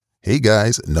Hey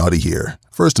guys, Naughty here.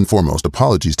 First and foremost,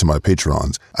 apologies to my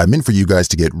patrons. I meant for you guys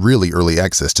to get really early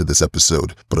access to this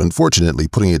episode, but unfortunately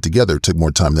putting it together took more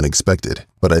time than expected.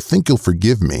 But I think you'll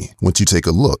forgive me once you take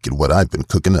a look at what I've been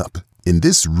cooking up. In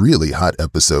this really hot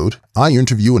episode, I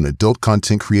interview an adult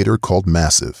content creator called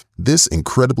Massive. This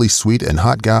incredibly sweet and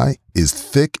hot guy is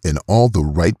thick in all the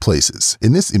right places.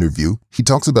 In this interview, he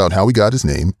talks about how he got his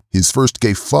name, his first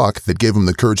gay fuck that gave him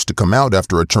the courage to come out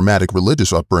after a traumatic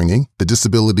religious upbringing, the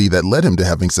disability that led him to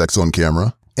having sex on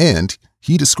camera, and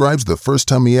he describes the first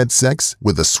time he had sex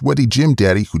with a sweaty gym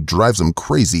daddy who drives him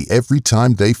crazy every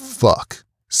time they fuck.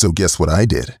 So guess what I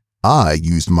did? I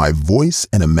used my voice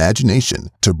and imagination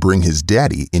to bring his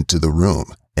daddy into the room.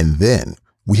 And then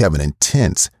we have an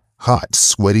intense, hot,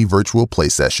 sweaty virtual play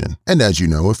session. And as you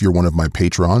know, if you're one of my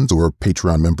patrons or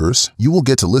Patreon members, you will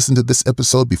get to listen to this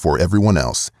episode before everyone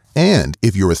else. And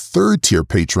if you're a third-tier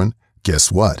patron,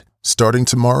 guess what? Starting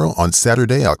tomorrow on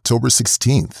Saturday, October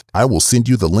 16th, I will send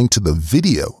you the link to the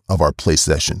video of our play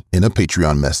session in a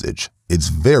Patreon message. It's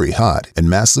very hot, and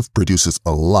Massive produces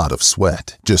a lot of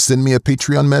sweat. Just send me a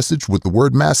Patreon message with the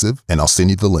word Massive, and I'll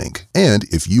send you the link. And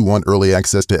if you want early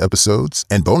access to episodes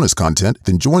and bonus content,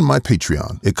 then join my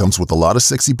Patreon. It comes with a lot of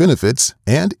sexy benefits,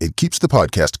 and it keeps the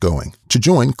podcast going. To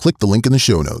join, click the link in the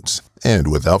show notes.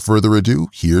 And without further ado,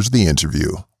 here's the interview.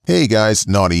 Hey guys,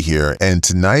 Naughty here, and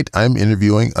tonight I'm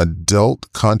interviewing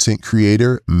adult content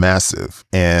creator Massive.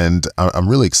 And I'm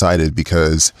really excited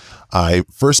because I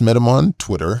first met him on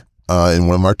Twitter. In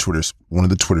one of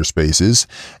the Twitter spaces.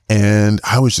 And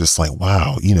I was just like,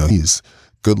 wow, he's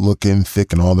good looking,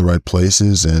 thick in all the right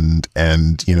places. And,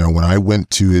 when I went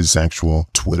to his actual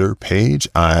Twitter page,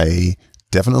 I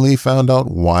definitely found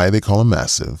out why they call him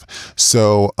Massive.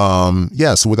 So,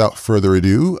 so without further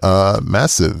ado,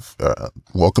 Massive,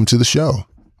 welcome to the show.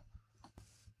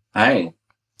 Hi.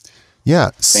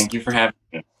 Yeah. Thank you for having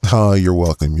me. Oh, you're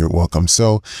welcome. You're welcome.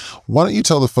 So why don't you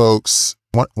tell the folks,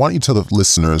 why don't you tell the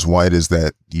listeners why it is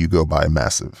that you go by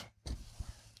Massive?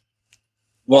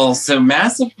 Well, so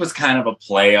Massive was kind of a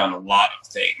play on a lot of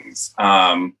things.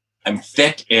 I'm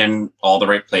thick in all the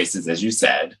right places, as you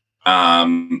said.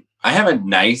 I have a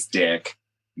nice dick,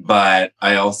 but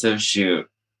I also shoot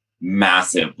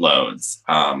massive loads.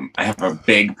 I have a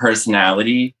big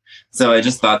personality, so I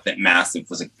just thought that Massive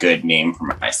was a good name for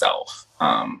myself.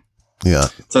 Yeah.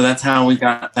 So that's how we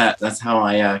got that. That's how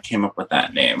I came up with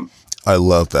that name. I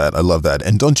love that. I love that.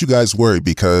 And don't you guys worry,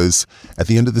 because at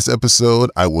the end of this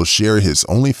episode, I will share his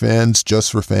OnlyFans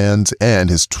just for fans and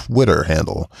his Twitter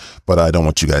handle, but I don't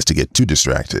want you guys to get too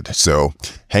distracted. So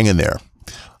hang in there.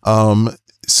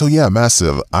 So yeah,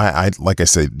 Massive. I like I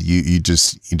said, you're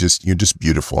just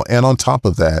beautiful. And on top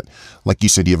of that, like you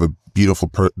said, you have a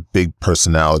beautiful, big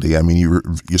personality. I mean,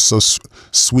 you're so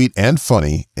sweet and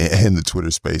funny in the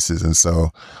Twitter spaces. And so,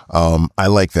 I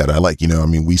like that. I like,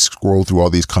 we scroll through all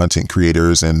these content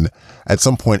creators, and at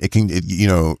some point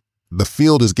the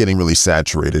field is getting really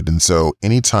saturated. And so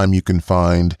anytime you can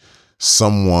find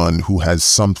someone who has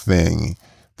something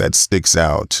that sticks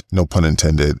out, no pun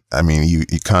intended, I mean, you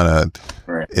kind of,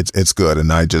 right. It's good.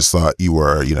 And I just thought you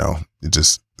were,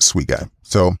 just a sweet guy.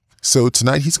 So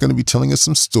tonight he's going to be telling us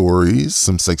some stories,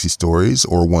 some sexy stories,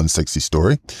 or one sexy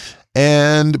story.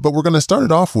 But we're going to start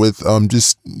it off with,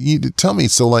 just you tell me.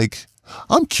 So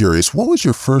I'm curious,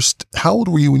 how old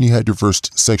were you when you had your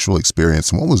first sexual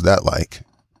experience, and what was that like?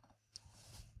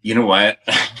 You know what?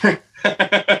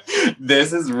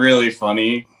 This is really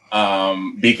funny.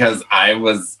 Because I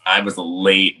was a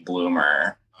late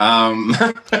bloomer.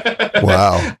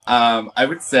 Wow. I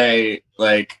would say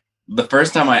the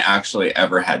first time I actually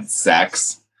ever had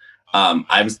sex,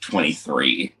 I was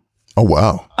 23. Oh,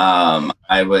 wow.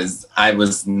 I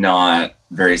was not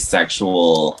very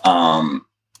sexual,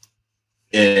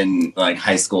 in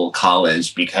high school,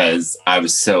 college, because I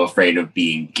was so afraid of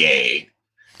being gay.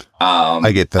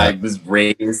 I get that.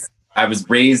 I was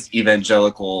raised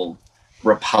evangelical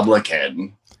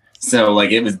Republican, so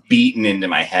it was beaten into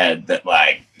my head that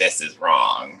this is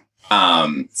wrong.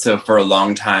 So for a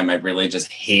long time I really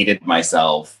just hated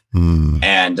myself.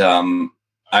 And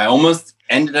I almost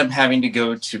ended up having to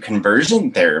go to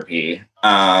conversion therapy.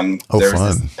 There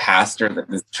was this pastor that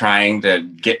was trying to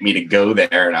get me to go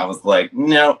there, and I was like,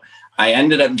 no. I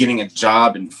ended up getting a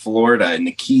job in Florida in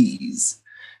the Keys,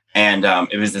 and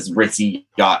it was this ritzy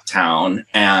yacht town,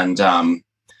 and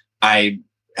I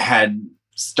had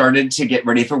started to get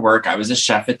ready for work. I was a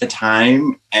chef at the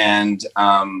time, and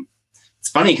it's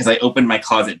funny because I opened my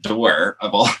closet door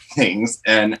of all things,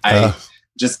 and I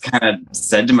just kind of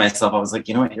said to myself, I was like,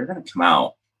 you know what, you're going to come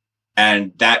out.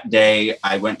 And that day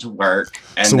I went to work.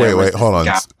 And so wait, hold on.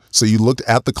 So you looked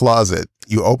at the closet,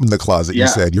 you opened the closet, you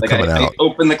said, you're coming out. I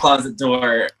opened the closet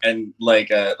door and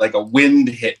like a wind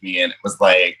hit me and it was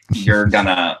like, you're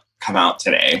gonna come out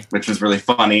today, which was really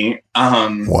funny.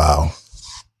 Wow.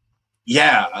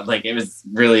 Yeah, like it was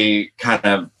really kind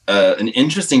of an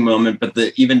interesting moment, but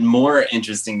the even more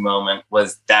interesting moment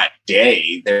was that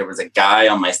day there was a guy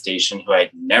on my station who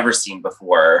I'd never seen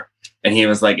before. And he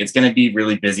was like, it's going to be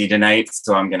really busy tonight,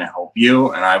 so I'm going to help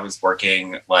you. And I was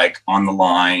working like on the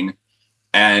line.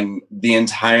 And the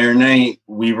entire night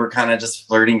we were kind of just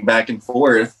flirting back and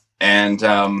forth. And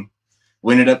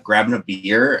we ended up grabbing a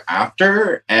beer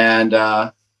after. And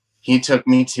he took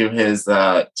me to his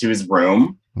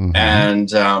room. Mm-hmm.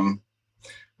 And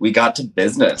we got to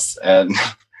business. And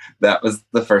that was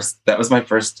my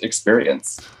first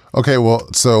experience. Okay, well,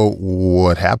 so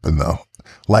what happened though?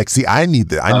 Like, see, I need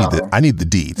the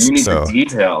deets. You need the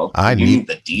details. Need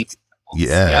the details.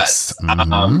 Yes.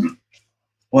 Mm-hmm.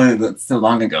 Well, that's so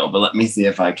long ago, but let me see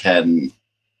if I can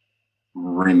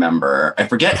remember. I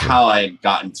forget how I had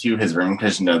gotten to his room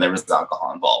because there was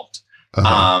alcohol involved.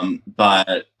 Uh-huh.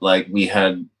 But like we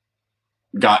had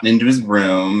gotten into his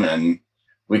room and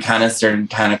we kind of started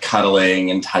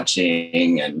cuddling and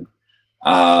touching, and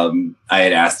I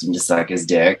had asked him to suck his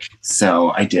dick,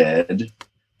 so I did.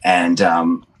 And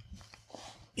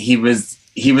he was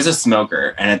a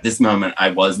smoker, and at this moment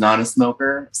I was not a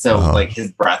smoker, so like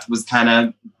his breath was kind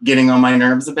of getting on my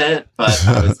nerves a bit, but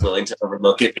I was willing to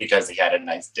overlook it because he had a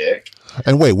nice dick.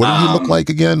 And wait, what did he look like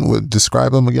again?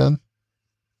 Describe him again.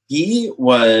 He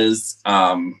was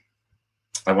I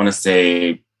want to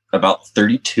say about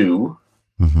 32.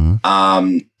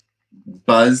 Mm-hmm.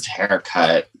 Buzzed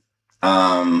haircut,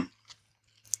 kind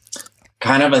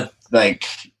of a like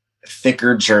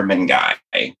thicker German guy,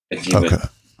 if you would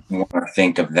want to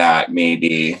think of that.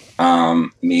 Maybe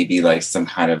like some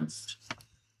kind of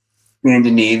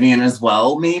Scandinavian as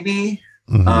well, maybe.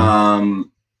 Mm-hmm.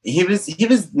 He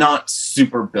was not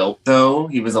super built though.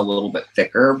 He was a little bit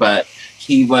thicker, but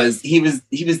he was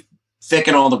thick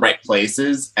in all the right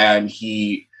places, and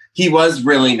he was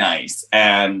really nice,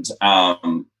 and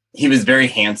he was very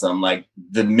handsome. Like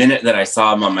the minute that I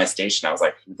saw him on my station, I was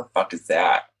like, who the fuck is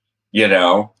that?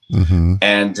 Mm-hmm.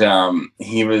 And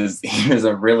he was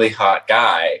a really hot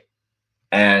guy.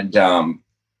 And I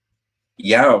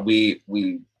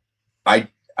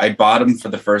bought him for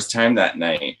the first time that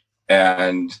night.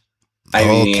 And I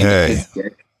mean,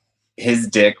 his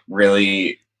dick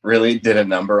really did a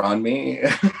number on me.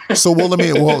 So,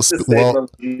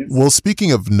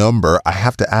 speaking of number, I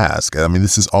have to ask, I mean,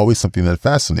 this is always something that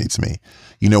fascinates me,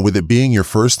 with it being your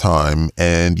first time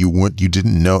and you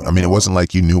didn't know, I mean, it wasn't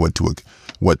like you knew what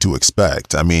to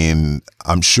expect. I mean,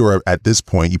 I'm sure at this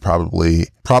point you probably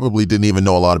didn't even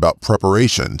know a lot about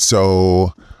preparation.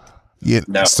 So,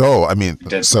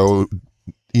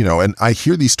 and I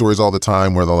hear these stories all the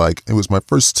time where they're like, it was my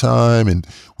first time and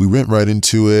we went right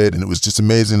into it and it was just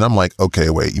amazing. And I'm like, okay,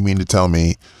 wait, you mean to tell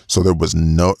me, so there was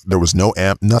no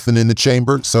amp, nothing in the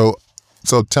chamber? So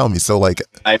tell me, so like,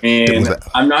 I mean,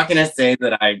 I'm not going to say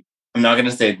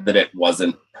that it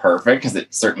wasn't perfect, because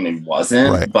it certainly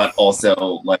wasn't, right. But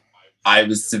also like I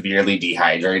was severely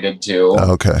dehydrated too.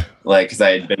 Okay. Like, cause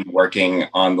I had been working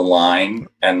on the line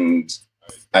and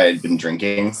I had been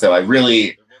drinking. So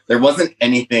there wasn't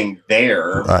anything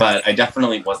there, right. But I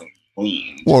definitely wasn't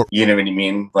clean. Well, you know what I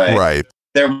mean? Like, right.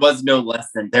 There was no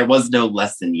lesson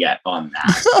yet on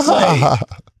that. Like,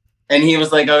 and he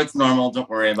was like, "Oh, it's normal. Don't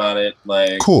worry about it."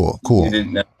 Like, cool. You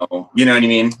didn't know. You know what I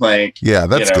mean? Like, yeah,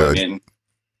 that's good. I mean,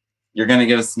 you're gonna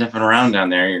go sniffing around down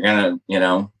there. You're gonna,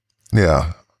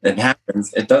 Yeah. It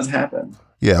happens. It does happen.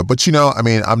 Yeah, but I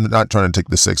mean, I'm not trying to take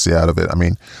the sexy out of it. I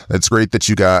mean, it's great that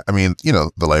you got, I mean,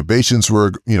 the libations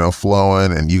were,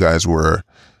 flowing and you guys were,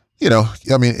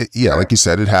 I mean, like you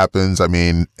said, it happens. I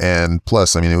mean, and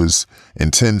plus, I mean, it was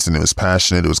intense and it was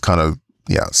passionate. It was kind of,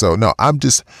 yeah. So no, I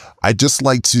just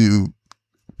like to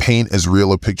paint as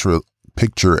real a picture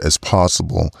as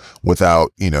possible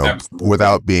without,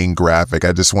 without being graphic.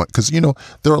 I just want, because,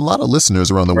 there are a lot of listeners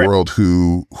around the world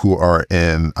who are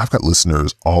I've got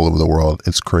listeners all over the world.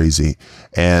 It's crazy.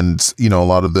 And, a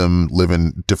lot of them live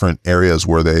in different areas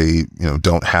where they,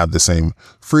 don't have the same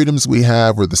freedoms we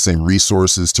have or the same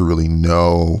resources to really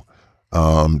know,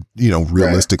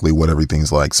 realistically what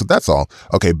everything's like. So that's all.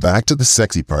 Okay. Back to the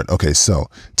sexy part. Okay. So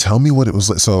tell me what it was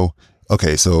like.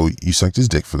 So you sucked his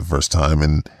dick for the first time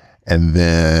and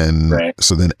then,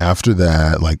 So then after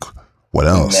that, like, what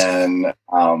else? And then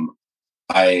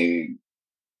I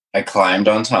climbed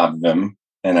on top of him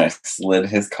and I slid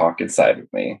his cock inside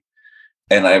of me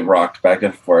and I rocked back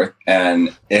and forth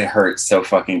and it hurt so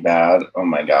fucking bad. Oh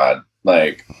my God.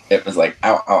 Like it was like,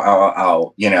 ow, ow, ow, ow,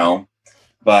 ow, you know,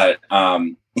 but,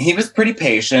 he was pretty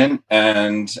patient,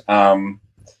 and,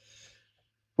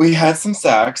 we had some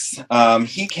sex.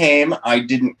 He came, I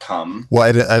didn't come.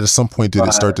 Well, at some point, did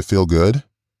it start to feel good?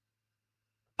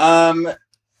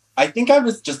 I think I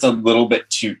was just a little bit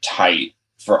too tight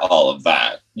for all of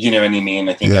that. You know what I mean?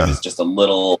 I think I was just a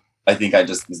little, I think I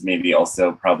just was maybe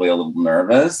also probably a little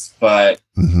nervous, but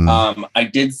I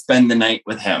did spend the night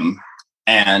with him.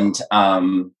 And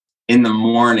in the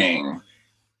morning,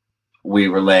 we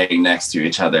were laying next to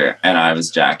each other and I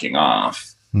was jacking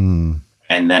off. And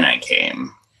then I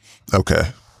came.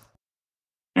 Okay.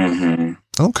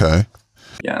 Okay.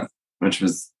 Yeah. Which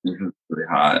was really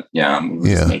hot. Yeah. We were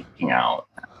just making out.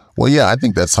 Well, yeah, I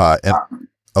think that's hot. And,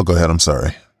 go ahead. I'm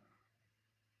sorry.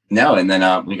 No, and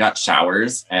then we got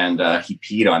showers and he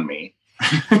peed on me.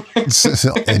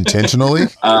 Intentionally?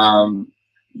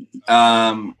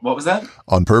 What was that?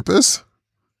 On purpose?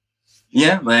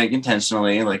 Yeah, like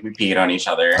intentionally, like we peed on each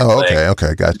other. Oh, okay, like,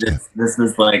 okay, gotcha. This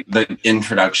was like the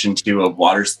introduction to of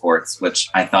water sports, which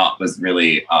I thought was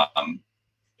really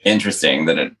interesting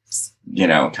that it, you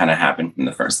know, kind of happened from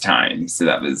the first time. So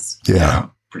that was you know,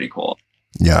 pretty cool.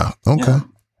 Yeah. Okay. Yeah.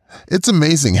 It's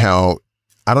amazing how,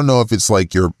 I don't know if it's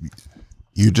like you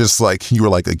just like, you were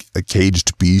like a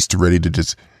caged beast ready to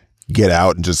just get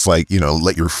out and just like, you know,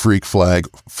 let your freak flag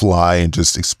fly and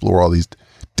just explore all these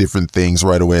different things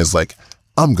right away. It's like,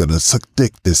 I'm going to suck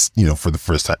dick this, you know, for the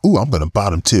first time. Ooh, I'm going to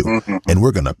bottom too. And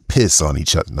we're going to piss on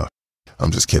each other. No,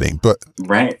 I'm just kidding. But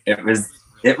right. It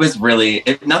was really,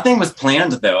 nothing was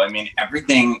planned though. I mean,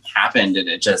 everything happened and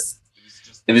it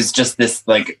was just this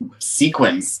like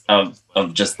sequence of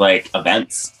just like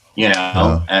events, you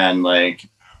know, and like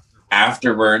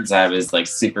afterwards I was like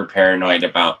super paranoid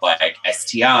about like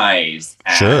STIs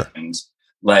and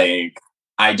like,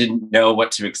 I didn't know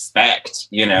what to expect,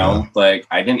 you know, like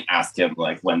I didn't ask him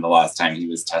like when the last time he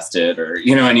was tested or,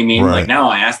 you know what I mean? Like now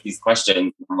I ask these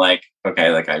questions, I'm like, okay,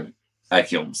 like I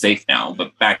feel safe now.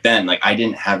 But back then, like I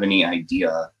didn't have any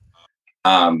idea,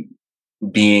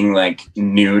 being like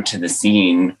new to the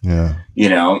scene, you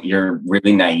know, you're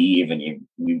really naive and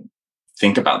you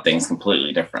think about things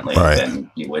completely differently than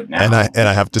you would now. And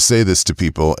I have to say this to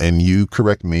people, and you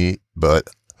correct me, but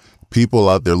people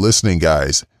out there listening,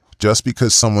 guys, just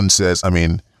because someone says, I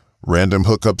mean, random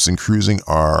hookups and cruising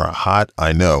are hot,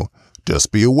 I know.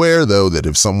 Just be aware, though, that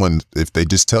if they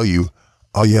just tell you,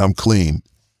 oh, yeah, I'm clean.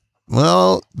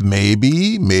 Well,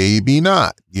 maybe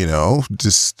not, you know,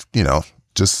 just be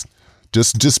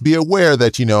aware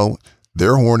that, you know,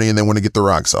 they're horny and they want to get the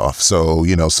rocks off. So,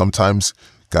 you know, sometimes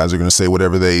guys are going to say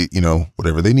whatever they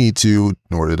need to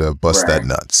in order to bust that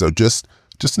nut. So just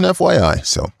an FYI.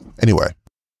 So anyway.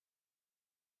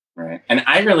 Right. And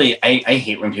I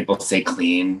hate when people say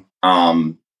clean.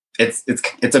 It's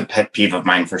a pet peeve of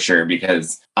mine for sure,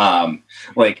 because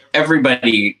like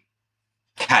everybody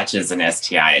catches an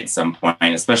STI at some point,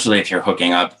 especially if you're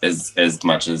hooking up as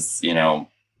much as, you know,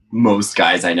 most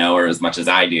guys I know, or as much as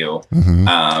I do.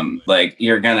 Like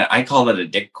I call it a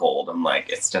dick cold. I'm like,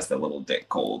 it's just a little dick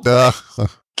cold.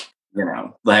 You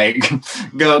know, like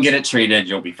go get it treated,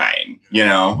 you'll be fine, you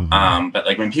know? But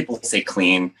like when people say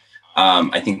clean,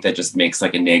 I think that just makes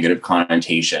like a negative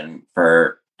connotation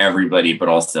for everybody, but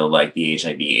also like the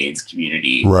HIV/AIDS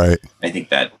community. Right. I think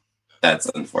that's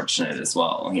unfortunate as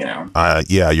well, you know?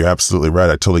 Yeah, you're absolutely right.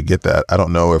 I totally get that. I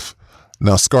don't know if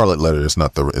now scarlet letter is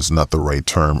not the right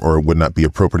term, or would not be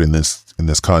appropriate in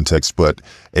this context, but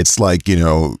it's like, you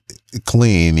know,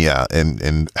 clean. Yeah.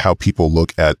 And how people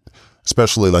look at,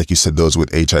 especially like you said, those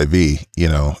with HIV, you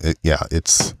know,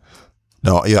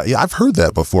 I've heard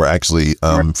that before, actually,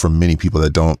 from many people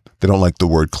that don't like the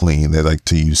word clean. They like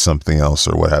to use something else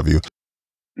or what have you.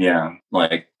 Yeah.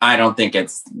 Like, I don't think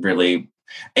it's really,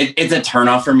 it's a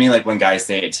turnoff for me. Like when guys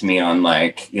say it to me on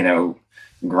like, you know,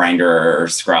 Grindr or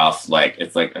Scruff, like,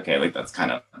 it's like, okay, like that's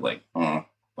kind of like,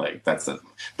 like that's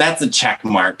a check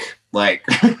mark. Like,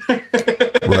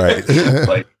 right.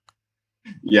 Like,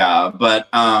 yeah. But,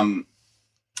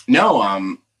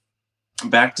 no,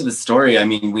 back to the story. I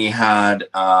mean, we had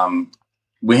some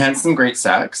great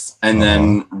sex, and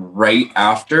then right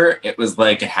after, it was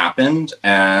like it happened,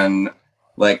 and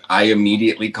like I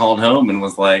immediately called home and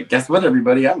was like, "Guess what,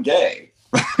 everybody? I'm gay."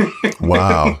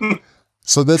 Wow.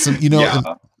 So that's, you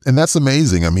know, and that's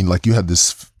amazing. I mean, like you had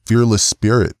this fearless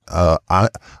spirit. I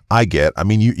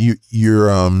mean,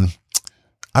 you're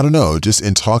I don't know, just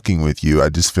in talking with you, I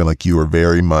just feel like you are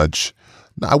very much,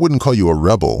 I wouldn't call you a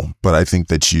rebel, but I think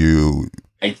that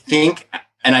I think,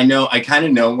 and I know, I kind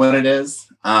of know what it is.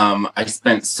 I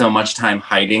spent so much time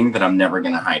hiding that I'm never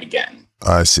going to hide again.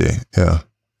 I see. Yeah.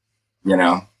 You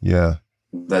know, Yeah.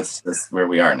 That's where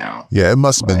we are now. Yeah. It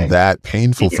must have been Like, that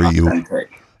painful be for you.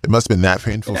 authentic. It must have been that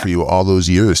painful Yeah. for you all those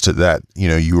years to that,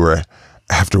 you were,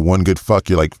 after one good fuck,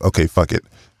 you're like, okay, fuck it.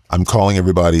 I'm calling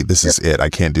everybody. This is it. I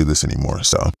can't do this anymore.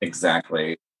 So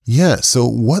Exactly. yeah. So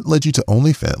what led you to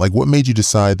OnlyFans? Like, what made you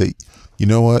decide that, you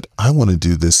know what, I want to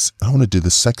do this. I want to do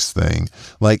the sex thing.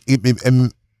 Like,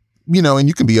 and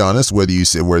you can be honest, whether you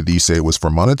say it was for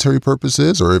monetary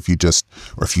purposes or if you just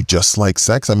like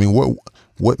sex. I mean,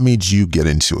 what made you get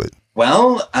into it?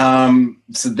 Well,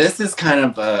 so this is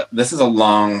a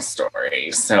long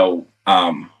story. So,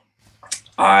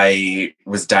 I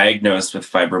was diagnosed with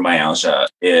fibromyalgia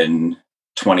in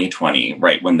 2020,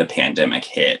 right when the pandemic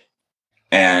hit.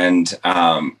 And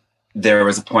there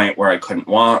was a point where I couldn't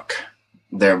walk.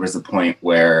 There was a point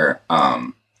where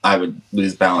I would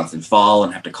lose balance and fall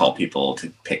and have to call people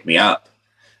to pick me up.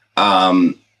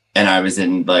 And I was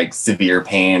in like severe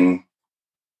pain,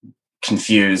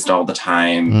 confused all the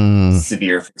time,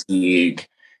 severe fatigue.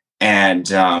 And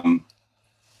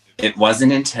it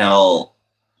wasn't until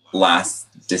last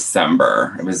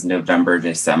December, it was November,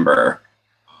 December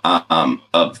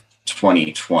of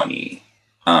 2020,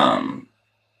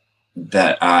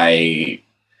 that I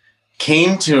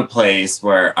came to a place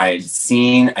where I had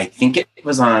seen, I think it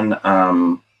was on,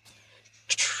 I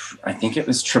think it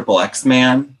was Triple X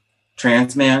Man,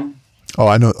 Trans Man. Oh,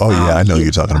 I know. Oh, yeah, I know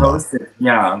you're talking about.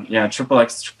 Yeah, Triple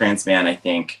X Trans Man, I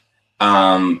think.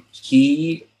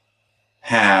 He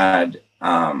had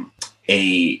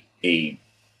a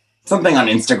something on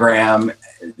Instagram,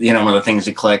 one of the things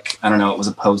you click. I don't know, it was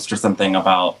a post or something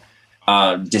about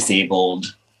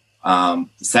disabled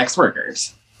sex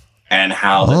workers and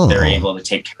how that they're able to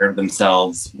take care of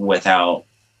themselves without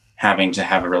having to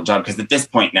have a real job. Because at this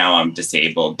point now I'm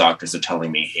disabled. Doctors are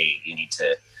telling me, hey, you need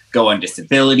to go on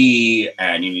disability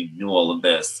and you need to do all of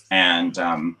this. And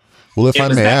well, if I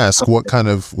may ask, what kind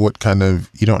of,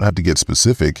 you don't have to get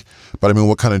specific, but I mean,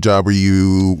 what kind of job were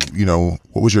you,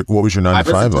 what was your 9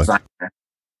 to 5 like?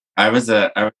 I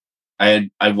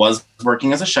was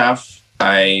working as a chef.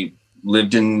 I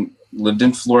lived in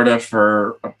Florida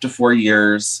for up to 4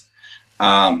 years.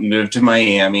 Moved to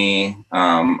Miami.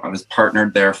 I was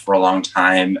partnered there for a long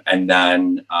time. And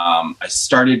then I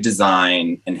started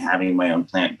design and having my own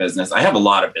plant business. I have a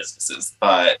lot of businesses,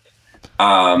 but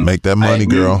make that money,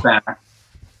 girl.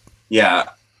 Yeah,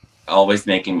 always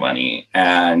making money.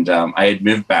 And I had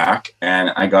moved back and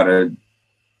I got a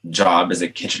job as a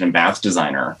kitchen and bath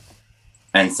designer.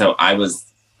 And so I was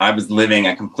living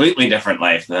a completely different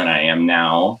life than I am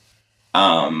now.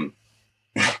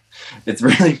 It's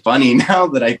really funny now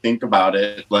that I think about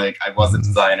it. Like, I was a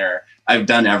designer. I've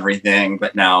done everything,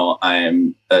 but now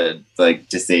I'm a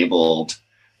disabled,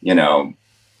 video,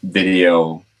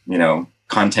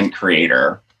 content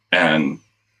creator. And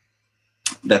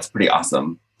that's pretty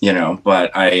awesome,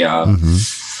 but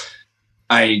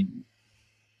I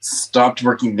stopped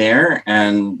working there.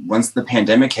 And once the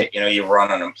pandemic hit, you were on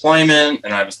unemployment,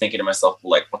 and I was thinking to myself,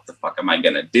 like, what the fuck am I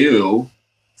going to do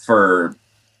for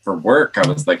work? I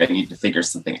was like, I need to figure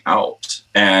something out.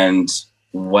 And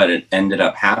what it ended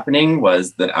up happening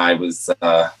was that I was,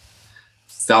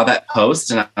 saw that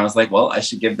post and I was like, well, I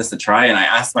should give this a try. And I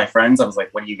asked my friends, I was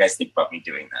like, what do you guys think about me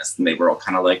doing this? And they were all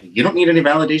kind of like, you don't need any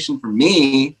validation from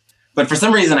me. But for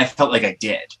some reason I felt like I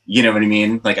did, you know what I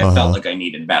mean? Like I felt like I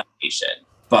needed validation.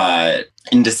 But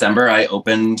in December, I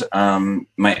opened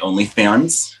my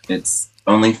OnlyFans. It's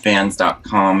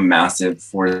onlyfans.com massive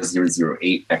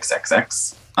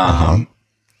 4008XXX.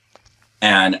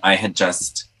 And I had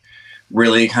just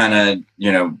really kind of,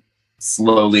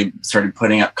 slowly started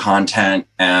putting up content,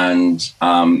 and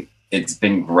it's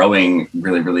been growing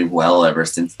really, really well ever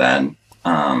since then.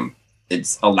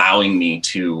 It's allowing me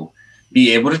to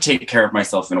be able to take care of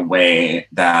myself in a way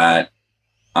that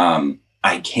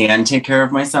I can take care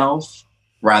of myself,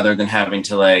 rather than having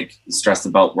to stress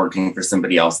about working for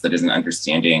somebody else that isn't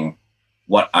understanding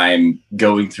what I'm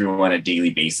going through on a daily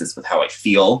basis with how I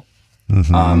feel.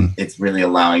 It's really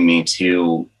allowing me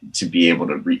to be able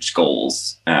to reach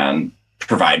goals and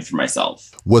provide for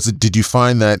myself. Did you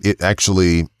find that it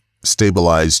actually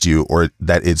stabilized you, or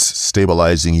that it's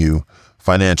stabilizing you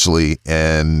financially?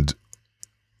 And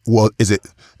did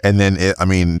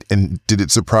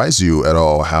it surprise you at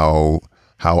all how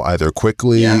either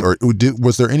quickly or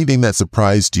was there anything that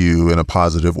surprised you in a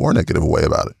positive or negative way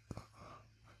about it?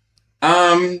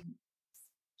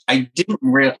 I didn't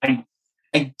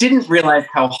realize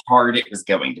how hard it was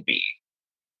going to be.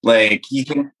 There's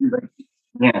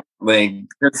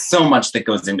so much that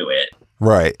goes into it.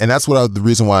 Right. And that's the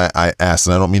reason why I asked,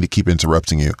 and I don't mean to keep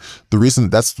interrupting you. The reason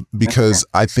that's because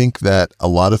I think that a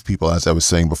lot of people, as I was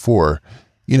saying before,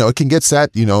 it can get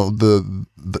the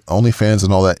OnlyFans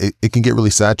and all that. It can get really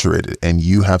saturated, and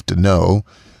you have to know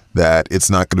that it's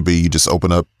not going to be you just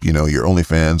open up, your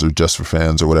OnlyFans or Just for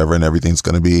Fans or whatever, and everything's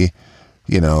going to be,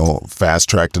 fast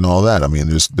tracked and all that. I mean,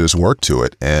 there's work to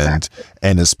it, and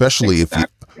especially if you.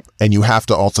 And you have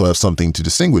to also have something to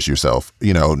distinguish yourself.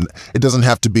 It doesn't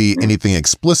have to be anything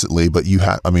explicitly, but you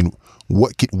have. I mean,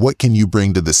 what can you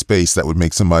bring to the space that would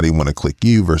make somebody want to click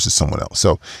you versus someone else?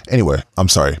 So anyway, I'm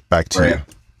sorry. Back to you.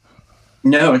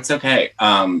 No, it's okay.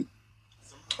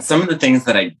 Some of the things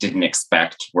that I didn't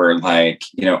expect were like,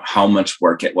 how much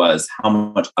work it was, how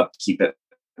much upkeep it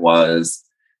was,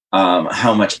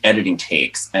 how much editing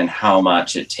takes, and how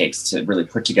much it takes to really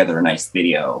put together a nice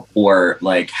video, or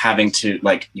like having to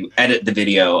you edit the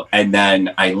video and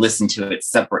then I listen to it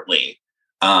separately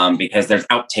because there's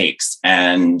outtakes,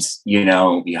 and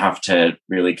you have to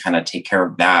really kind of take care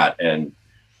of that, and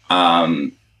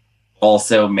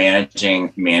also managing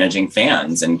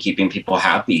fans and keeping people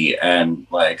happy, and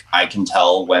like I can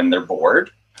tell when they're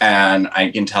bored and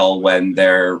I can tell when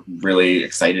they're really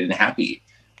excited and happy.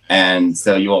 And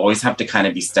so you always have to kind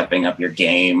of be stepping up your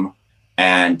game.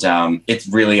 And it's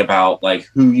really about like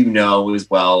who as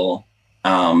well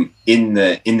in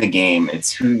the game.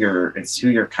 It's who you're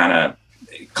kind of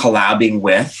collabing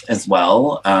with as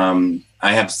well.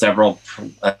 I have several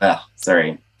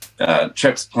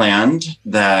trips planned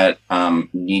that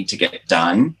need to get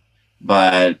done.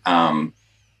 But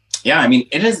yeah, I mean,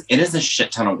 it is a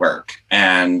shit ton of work.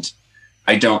 And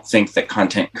I don't think that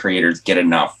content creators get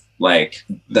enough like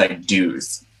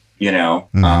dues,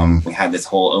 Mm-hmm. We had this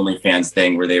whole OnlyFans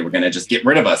thing where they were going to just get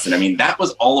rid of us. And I mean, that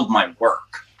was all of my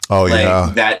work. Oh,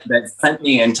 yeah. That sent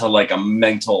me into like a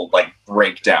mental like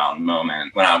breakdown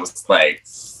moment when I was like,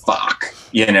 fuck,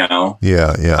 Yeah.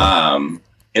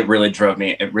 It really drove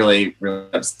me. It really, really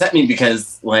upset me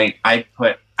because like I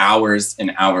put hours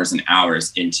and hours and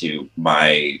hours into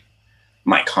my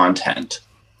content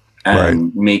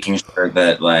and making sure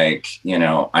that like,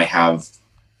 I have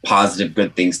positive,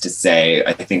 good things to say.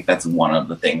 I think that's one of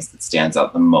the things that stands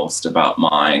out the most about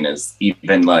mine is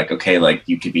even like, okay, like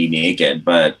you could be naked,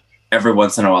 but every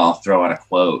once in a while I'll throw out a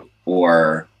quote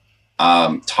or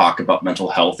talk about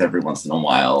mental health every once in a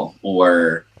while.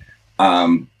 Or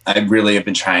I really have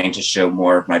been trying to show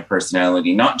more of my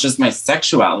personality, not just my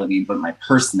sexuality, but my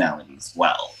personality as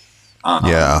well. And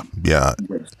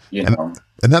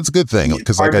that's a good thing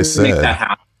because like I said,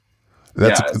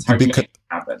 that's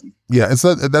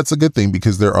a good thing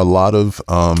because there are a lot of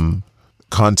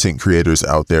content creators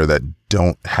out there that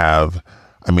don't have,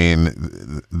 I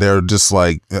mean, they're just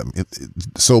like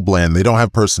so bland. They don't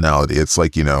have personality. It's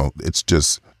like, it's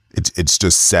just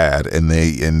sad. And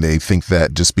they think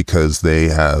that just because they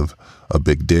have a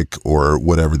big dick or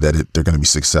whatever, that they're going to be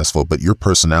successful. But your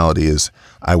personality is,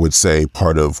 I would say,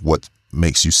 part of what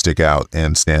makes you stick out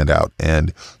and stand out,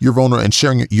 and you're vulnerable and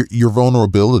sharing your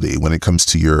vulnerability when it comes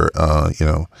to your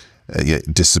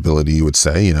disability, you would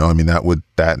say, I mean,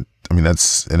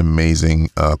 that's an amazing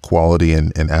quality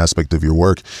and aspect of your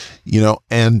work,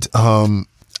 and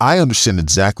I understand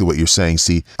exactly what you're saying.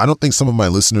 See, I don't think some of my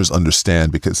listeners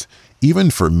understand, because even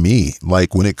for me,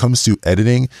 like when it comes to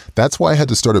editing, that's why I had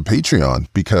to start a Patreon,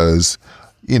 because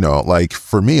like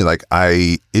for me, like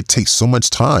it takes so much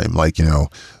time, like,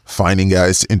 finding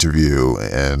guys to interview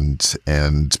and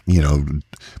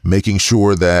making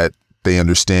sure that they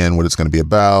understand what it's going to be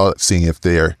about, seeing if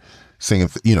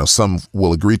some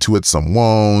will agree to it, some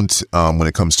won't. When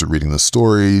it comes to reading the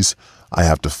stories, I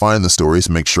have to find the stories,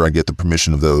 make sure I get the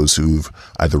permission of those who've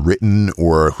either written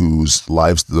or whose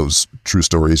lives those true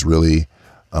stories really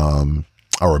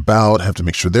are about. I have to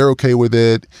make sure they're okay with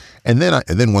it. And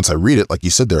then once I read it, like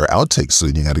you said, there are outtakes. So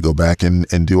you got to go back and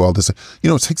do all this.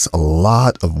 It takes a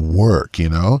lot of work,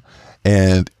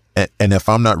 and if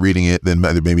I'm not reading it, then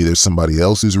maybe there's somebody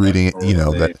else who's reading it,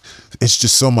 that it's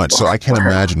just so much. So I can't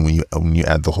imagine when you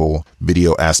add the whole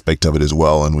video aspect of it as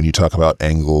well. And when you talk about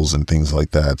angles and things like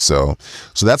that. So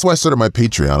that's why I started my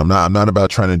Patreon. I'm not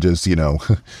about trying to just,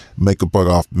 make a buck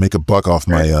off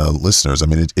my listeners. I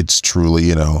mean, it's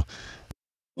truly,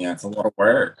 Yeah, it's a lot of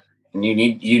work, and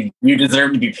you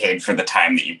deserve to be paid for the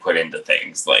time that you put into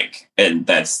things. Like, and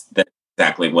that's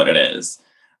exactly what it is.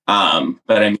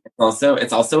 But I mean,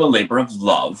 it's also a labor of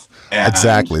love.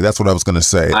 Exactly, that's what I was going to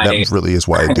say. That really is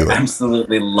why I do it. I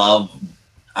absolutely love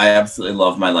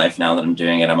my life now that I'm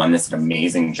doing it. I'm on this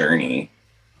amazing journey,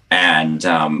 and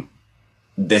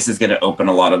this is going to open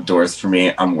a lot of doors for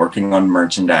me. I'm working on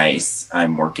merchandise.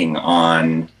 I'm working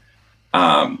on.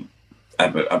 I'm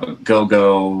a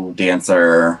go-go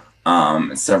dancer,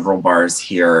 several bars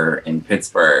here in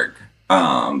Pittsburgh.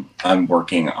 I'm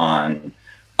working on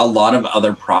a lot of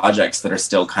other projects that are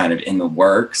still kind of in the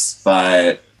works,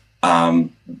 but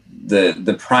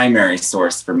the primary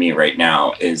source for me right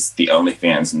now is the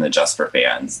OnlyFans and the Just for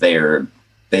Fans. They're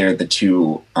the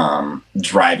two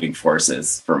driving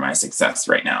forces for my success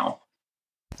right now.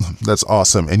 That's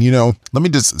awesome. And, you know, let me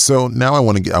just, so now I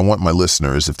want my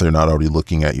listeners, if they're not already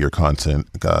looking at your content,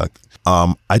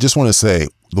 I just want to say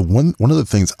one of the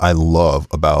things I love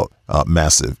about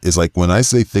Massive is like, when I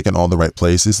say thick in all the right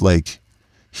places, like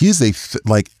he is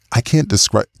I can't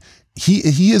describe,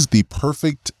 he is the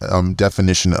perfect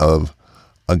definition of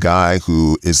a guy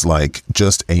who is like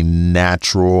just a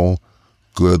natural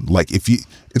good, like if you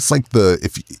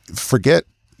forget,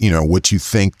 you know, what you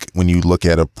think when you look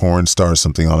at a porn star or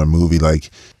something on a movie, like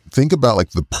think about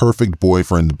like the perfect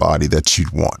boyfriend body that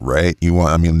you'd want, right?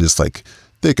 Just like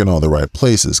thick in all the right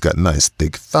places, got nice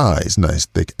thick thighs, nice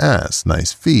thick ass,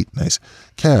 nice feet, nice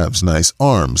calves, nice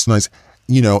arms, nice,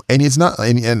 you know, and it's not,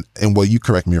 and well, you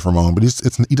correct me if I'm wrong, but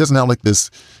he doesn't have like this,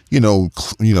 you know,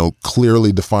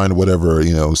 clearly defined whatever,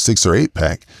 you know, 6 or 8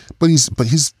 pack, but his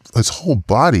whole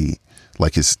body,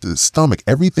 like his stomach,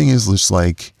 everything is just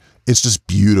like, it's just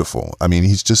beautiful. I mean,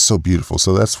 he's just so beautiful.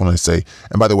 So that's when I say,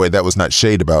 and by the way, that was not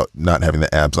shade about not having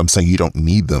the abs. I'm saying you don't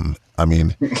need them. I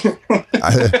mean,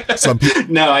 some people.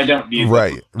 No, I don't need them.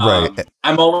 Right.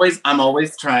 I'm always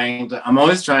trying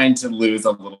to lose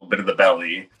a little bit of the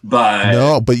belly, but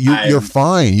no, but you're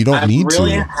fine. You don't need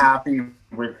really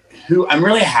to. I'm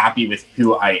really happy with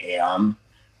who I am,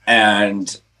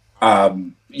 and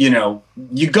you know,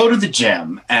 you go to the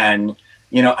gym, and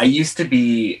you know, I used to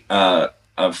be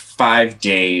of 5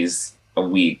 days a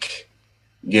week,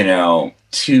 you know,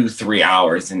 2-3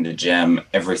 hours in the gym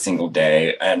every single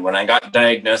day. And when I got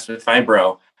diagnosed with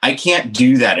fibro, I can't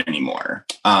do that anymore.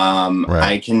 Right.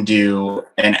 I can do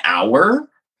an hour,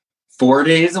 4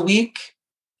 days a week,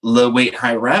 low weight,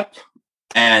 high rep.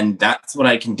 And that's what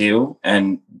I can do.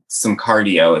 And some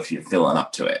cardio if you're feeling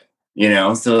up to it, you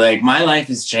know? So like my life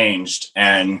has changed.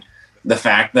 And the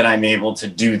fact that I'm able to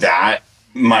do that,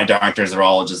 my doctors are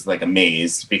all just like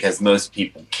amazed because most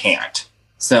people can't.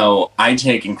 So I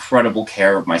take incredible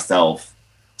care of myself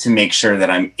to make sure that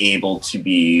I'm able to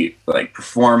be like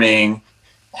performing,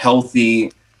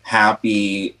 healthy,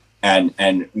 happy,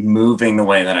 and moving the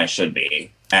way that I should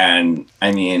be. And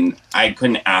I mean, I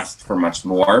couldn't ask for much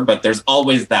more, but there's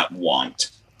always that want.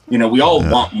 You know, we all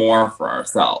want more for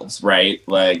ourselves, right?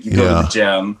 Like you go to the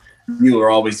gym, you are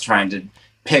always trying to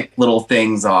pick little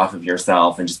things off of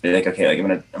yourself and just be like, okay, like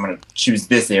I'm gonna choose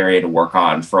this area to work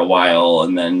on for a while,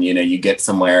 and then you know you get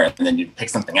somewhere and then you pick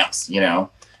something else, you know,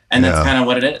 and that's kind of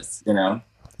what it is, you know.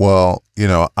 Well, you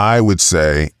know, I would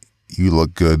say you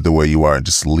look good the way you are.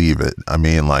 Just leave it. I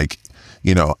mean, like,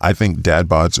 you know, I think dad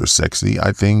bods are sexy.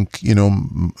 I think, you know,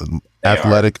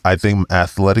 I think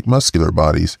athletic muscular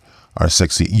bodies are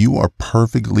sexy. You are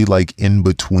perfectly like in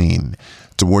between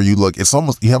to where you look, it's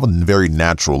almost, you have a very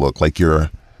natural look, like you're,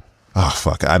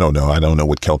 I don't know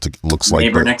what Celtic looks like.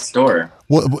 Neighbor next door.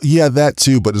 Well, yeah, that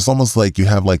too, but it's almost like you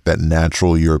have like that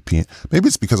natural European, maybe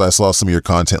it's because I saw some of your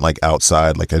content like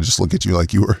outside, like I just look at you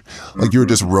like you were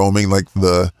just roaming like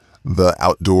the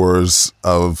outdoors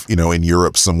of, you know, in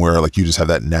Europe somewhere, like you just have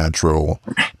that natural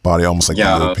body, almost like the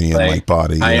European like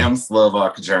body. I am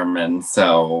Slovak German,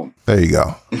 so there you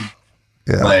go.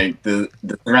 Yeah. Like the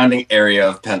surrounding area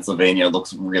of Pennsylvania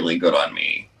looks really good on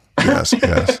me. Yes.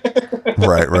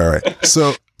 Right.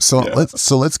 So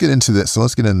let's get into this. So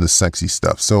let's get into the sexy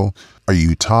stuff. So are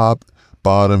you top,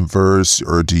 bottom, verse,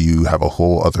 or do you have a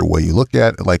whole other way you look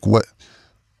at it? Like what?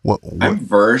 I'm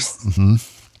verse,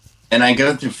 and I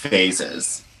go through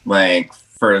phases. Like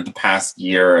for the past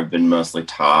year, I've been mostly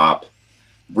top.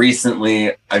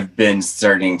 Recently, I've been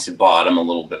starting to bottom a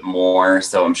little bit more,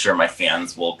 so I'm sure my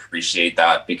fans will appreciate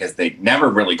that because they never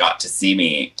really got to see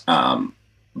me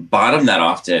bottom that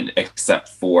often, except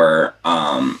for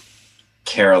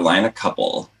Carolina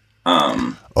Couple.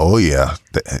 Oh yeah,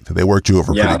 they worked you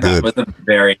over pretty good. That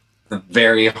was a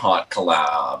very hot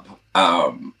collab.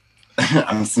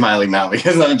 I'm smiling now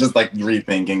because I'm just like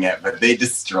rethinking it, but they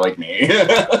destroyed me.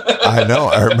 I know.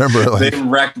 I remember. They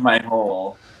wrecked my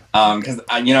whole. Because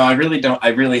I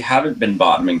really haven't been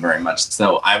bottoming very much,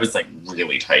 so I was like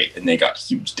really tight, and they got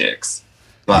huge dicks.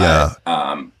 But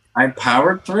I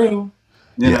powered through.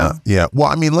 You know? Well,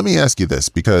 I mean, let me ask you this,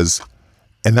 because,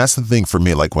 and that's the thing for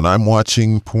me. Like when I'm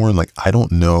watching porn, like I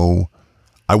don't know.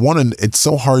 It's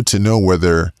so hard to know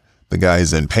whether the guy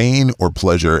is in pain or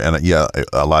pleasure, and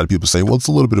a lot of people say, well, it's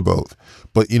a little bit of both.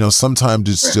 But, you know, sometimes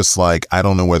it's just like, I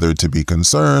don't know whether to be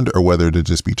concerned or whether to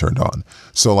just be turned on.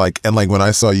 So like, and like when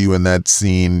I saw you in that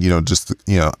scene, you know, just,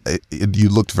 you know, you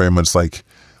looked very much like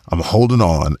I'm holding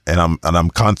on and I'm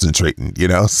concentrating, you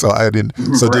know? So I didn't,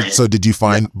 did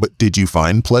you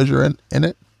find pleasure in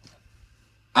it?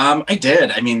 I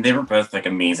did. I mean, they were both like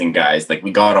amazing guys. Like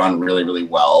we got on really, really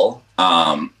well.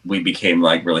 We became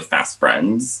like really fast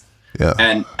friends. Yeah.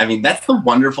 And I mean, that's the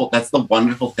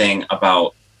wonderful thing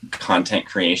about content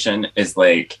creation is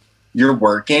like you're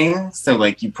working. So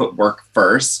like you put work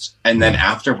first and then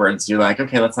afterwards you're like,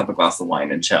 okay, let's have a glass of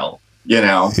wine and chill, you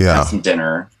know, have some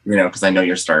dinner, you know, cause I know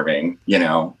you're starving, you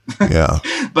know? Yeah.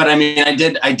 But I mean,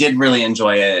 I did really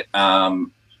enjoy it.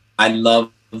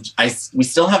 We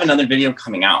still have another video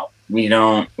coming out. We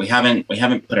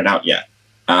haven't put it out yet.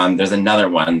 There's another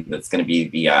one that's going to be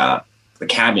the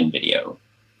cabin video.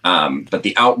 But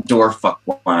the outdoor fuck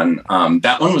one,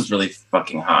 that one was really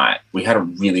fucking hot. We had a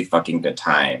really fucking good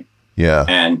time. Yeah.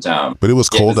 And, but it was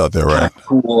cold out there, right?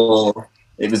 Cool.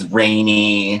 It was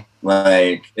rainy.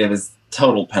 Like it was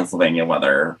total Pennsylvania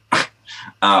weather.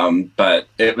 But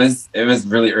it was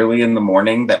really early in the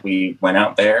morning that we went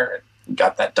out there and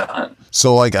got that done.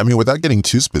 So like, I mean, without getting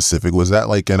too specific, was that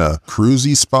like in a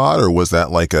cruisy spot or was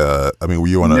that like were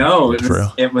you on a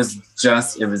trail? It was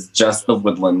just the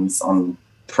woodlands on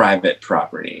private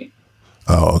property.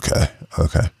 Oh, okay.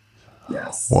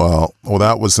 Yes. Well,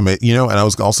 that was amazing. You know, and I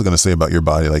was also going to say about your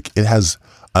body, like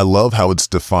I love how it's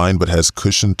defined, but has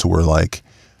cushion to where like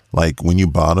when you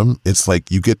bottom, it's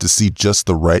like you get to see just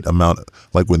the right amount.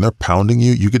 Like when they're pounding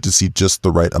you, you get to see just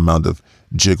the right amount of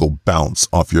jiggle bounce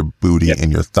off your booty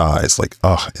and your thighs. Like,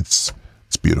 oh, it's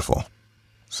beautiful.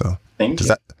 So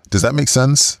does that make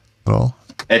sense at all?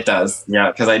 It does.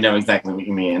 Yeah. Cause I know exactly what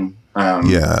you mean.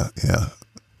 Yeah.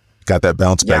 Got that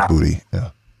bounce back booty.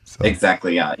 Yeah. So.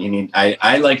 Exactly. Yeah. You need,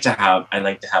 I like to have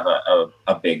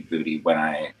a big booty when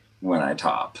I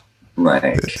top.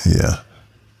 Like, yeah.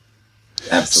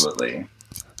 Absolutely.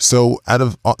 So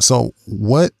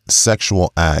what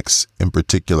sexual acts in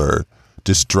particular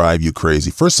just drive you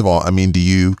crazy? First of all, I mean,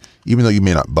 even though you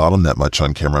may not bottom that much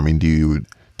on camera, I mean, do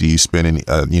you spend any,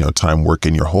 time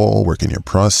working your hole, working your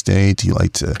prostate? Do you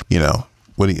like to,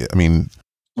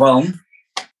 Well,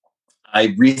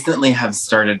 I recently have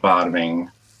started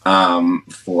bottoming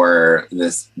for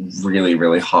this really,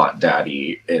 really hot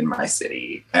daddy in my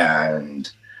city. And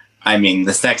I mean,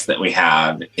 the sex that we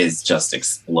have is just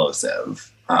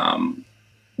explosive.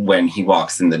 When he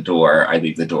walks in the door, I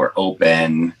leave the door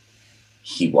open.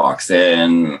 He walks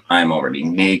in, I'm already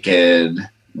naked,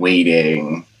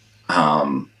 waiting.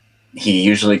 He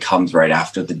usually comes right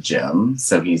after the gym,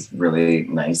 so he's really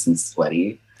nice and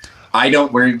sweaty. I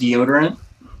don't wear deodorant,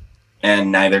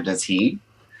 and neither does he.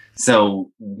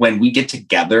 So when we get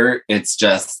together, it's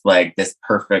just like this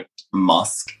perfect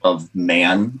musk of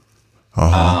man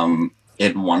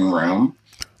in one room.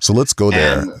 So let's go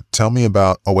there. Tell me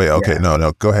about,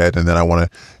 no, go ahead. And then I want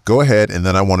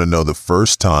to know the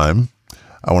first time.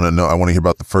 I want to hear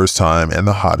about the first time and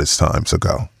the hottest time. So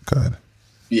go ahead.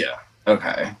 Yeah.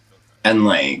 Okay. And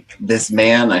like this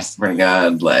man, I swear to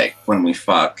God, like when we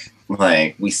fuck,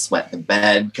 like we sweat the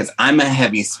bed because I'm a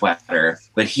heavy sweater,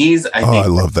 but he's, I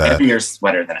love that, heavier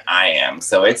sweater than I am.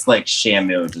 So it's like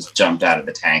Shamu just jumped out of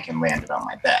the tank and landed on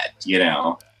my bed, you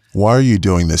know? Why are you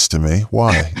doing this to me?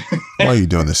 Why? Why are you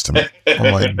doing this to me?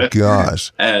 Oh my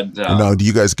gosh. And now, do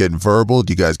you guys get verbal?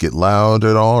 Do you guys get loud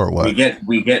at all or what?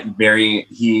 We get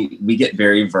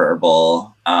very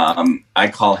verbal. I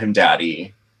call him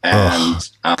daddy. And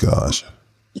gosh.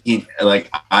 He like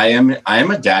I am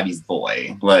a daddy's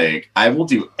boy. Like I will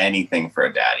do anything for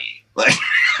a daddy. Like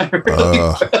I really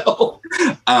will.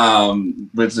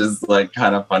 Which is like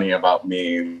kind of funny about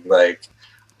me. Like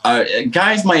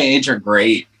guys my age are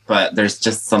great, but there's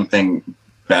just something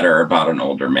better about an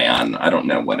older man. I don't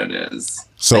know what it is.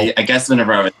 So I guess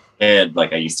whenever I was a kid,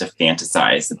 like I used to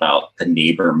fantasize about the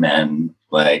neighbor men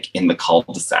like in the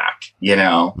cul-de-sac, you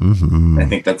know? Mm-hmm. I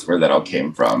think that's where that all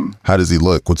came from. How does he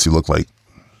look? What's he look like?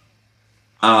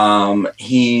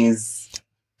 He's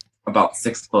about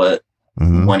 6 foot,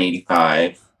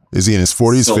 185. Is he in his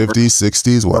 40s, 50s,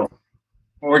 60s? What?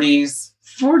 40s,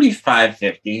 45,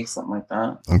 50, something like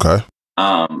that. Okay.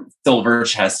 Silver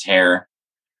chest hair,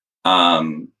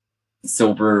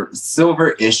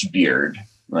 silver-ish beard,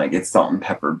 like it's salt and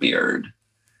pepper beard,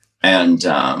 and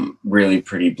really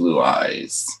pretty blue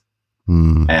eyes.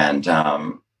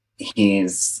 And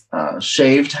he's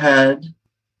shaved head,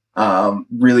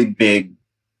 really big,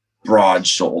 broad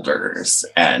shoulders,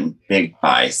 and big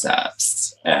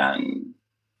biceps, and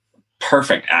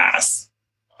perfect ass.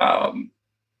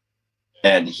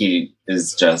 And he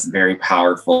is just very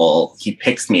powerful. He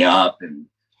picks me up and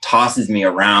tosses me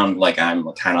around like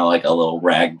I'm kind of like a little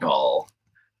rag doll.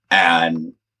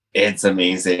 And it's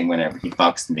amazing whenever he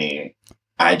fucks me.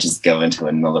 I just go into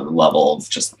another level of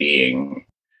just being,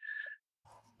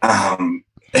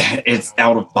 it's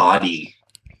out of body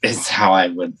is how I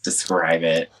would describe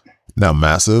it. Now,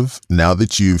 Massive, now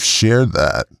that you've shared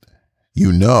that,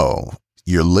 you know,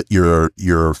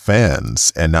 your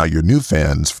fans and now your new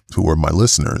fans who are my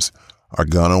listeners are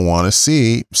gonna want to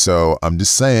see. So I'm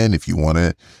just saying, if you want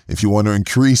to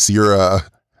increase your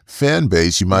fan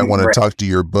base, you might want to talk to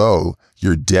your beau,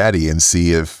 your daddy, and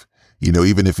see if, you know,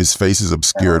 even if his face is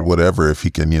obscured, whatever, if he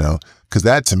can, you know, because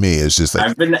that to me is just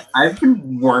like, I've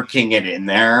been working it in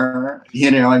there.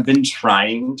 You know, I've been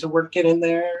trying to work it in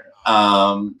there.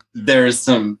 There's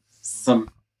some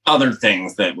other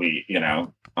things that we, you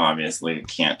know, obviously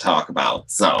can't talk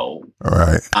about. So, all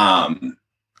right.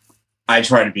 I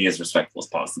try to be as respectful as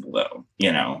possible, though.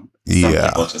 You know, some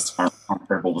people just aren't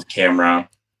comfortable with camera.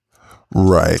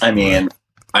 Right. I mean,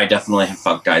 I definitely have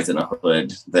fucked guys in a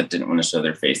hood that didn't want to show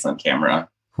their face on camera.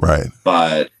 Right.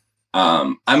 But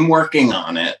I'm working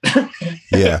on it.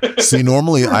 Yeah. See,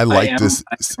 normally I like this.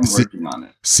 I'm working on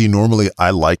it. See, normally I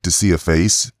like to see a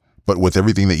face, but with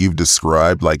everything that you've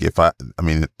described, like I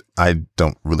mean, I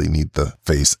don't really need the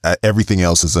face. Everything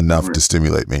else is enough to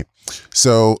stimulate me.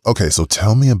 So, okay. So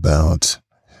tell me about,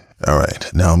 all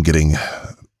right, now I'm getting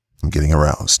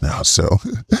aroused now. So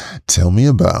tell me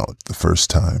about the first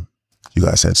time you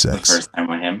guys had sex. The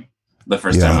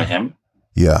first time with him?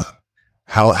 Yeah.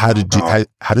 How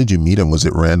did you meet him? Was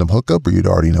it random hookup or you'd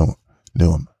already knew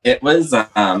him? It was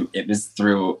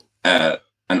through an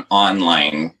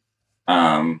online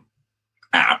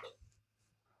app.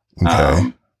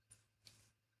 Okay.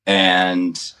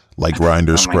 And like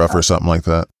Grindr, Scruff, or something like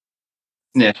that.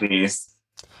 Sniffies.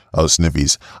 Oh,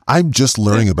 Sniffies. I'm just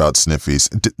learning about Sniffies.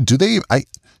 Do they?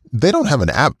 They don't have an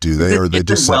app, do they? Or they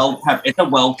just it's a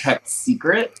well-kept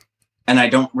secret, and I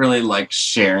don't really like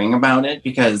sharing about it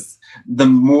because the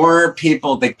more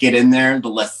people that get in there, the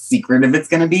less secretive it's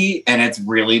going to be, and it's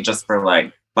really just for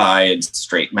like bi and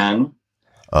straight men.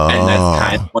 Oh. And that's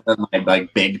kind of one of my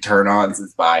like big turn-ons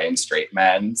is bi and straight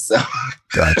men. So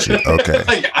gotcha. Okay.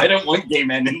 Like, I don't want gay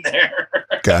men in there.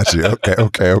 Gotcha.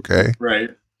 Okay.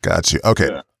 Right. Gotcha. Okay.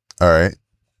 Yeah. All right.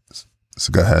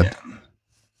 So go ahead. Yeah.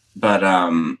 But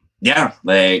yeah,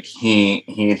 like he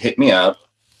had hit me up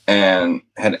and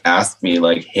had asked me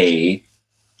like, hey,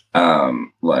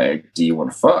 like, do you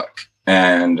want to fuck?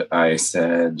 And I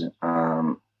said,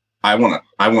 I want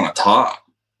to talk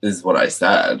is what I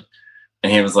said.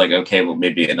 And he was like, okay, well,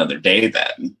 maybe another day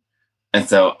then. And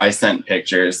so I sent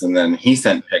pictures and then he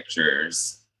sent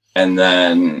pictures. And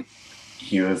then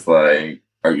he was like,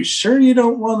 are you sure you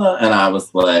don't want to? And I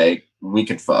was like, we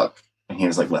could fuck. And he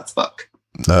was like, let's fuck.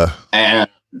 And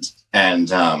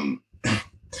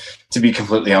to be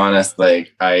completely honest,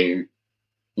 like I,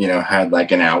 you know, had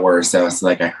like an hour or so. So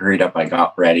like I hurried up, I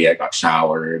got ready, I got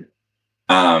showered.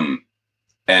 And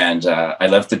I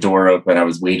left the door open. I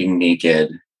was waiting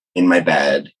naked in my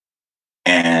bed.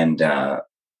 And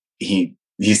he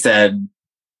said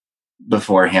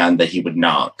beforehand that he would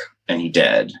knock, and he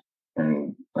did.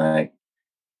 And like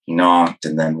he knocked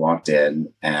and then walked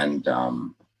in, and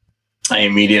I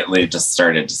immediately just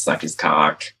started to suck his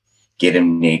cock, get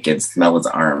him naked, smell his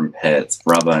armpits,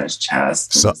 rub on his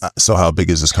chest. So how big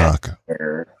is his cock?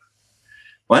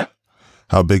 What?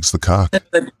 How big's the cock?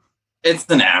 It's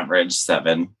an average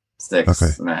 7,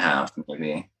 6.5,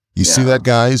 maybe. You see that,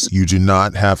 guys? You do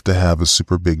not have to have a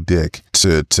super big dick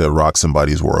to rock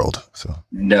somebody's world. So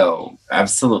no,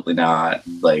 absolutely not.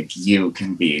 Like you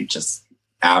can be just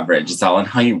average. It's all in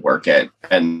how you work it.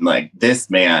 And like this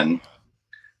man,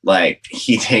 like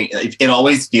it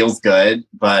always feels good,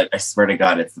 but I swear to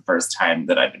God, it's the first time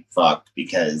that I've been fucked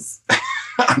because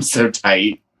I'm so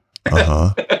tight.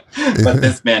 Uh-huh. But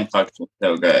this man fucks me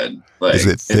so good. Like, is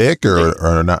it thick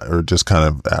or not, or just kind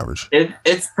of average?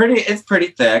 It's pretty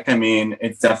thick. I mean,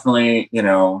 it's definitely, you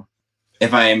know,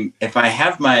 if I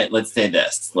have my, let's say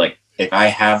this, like if I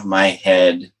have my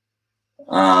head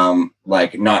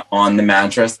like not on the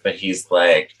mattress, but he's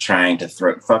like trying to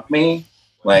throat fuck me,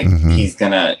 like he's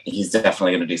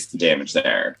definitely gonna do some damage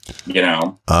there, you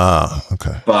know?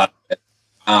 Okay. But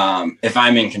if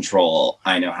I'm in control,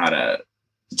 I know how to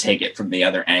take it from the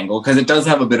other angle because it does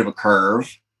have a bit of a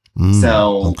curve.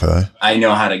 So okay. I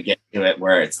know how to get to it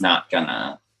where it's not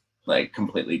gonna like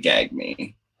completely gag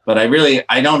me. But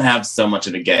I don't have so much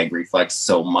of a gag reflex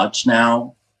so much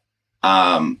now.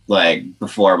 Like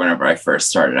before, whenever I first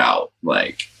started out,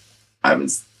 like I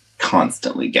was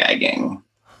constantly gagging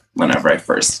whenever I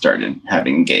first started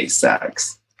having gay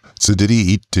sex. So did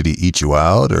he eat you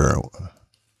out or?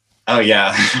 Oh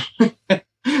yeah.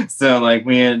 So like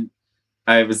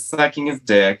I was sucking his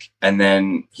dick, and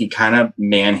then he kind of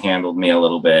manhandled me a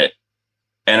little bit.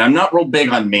 And I'm not real big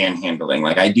on manhandling.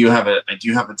 Like I do have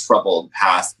a troubled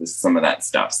past with some of that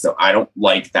stuff, so I don't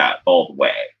like that all the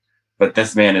way. But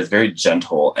this man is very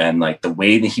gentle, and like the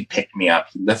way that he picked me up,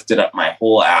 he lifted up my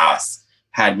whole ass,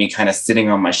 had me kind of sitting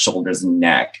on my shoulders and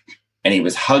neck, and he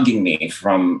was hugging me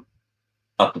from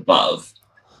up above,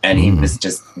 and he was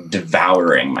just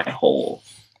devouring my hole,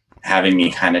 having me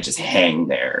kind of just hang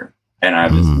there. And I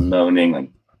was moaning like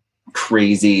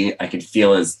crazy. I could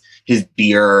feel his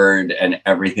beard and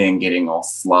everything getting all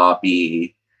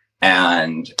sloppy.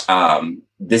 And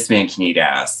this man can eat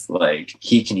ass. Like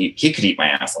he could eat my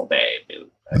ass all day. Dude.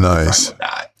 Nice. With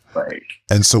that. Like,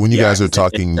 and so when you guys are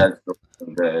talking,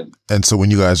 good. And so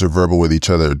when you guys are verbal with each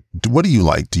other, what do you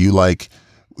like? Do you like?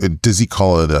 Does he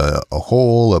call it a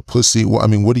hole, a pussy? I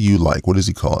mean, what do you like? What does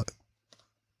he call it?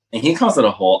 And he calls it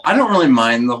a hole. I don't really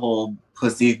mind the whole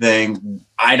pussy thing.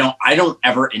 I don't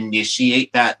ever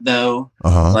initiate that though.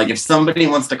 Like if somebody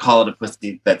wants to call it a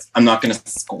pussy, I'm not going to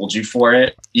scold you for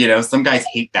it. You know, some guys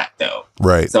hate that though.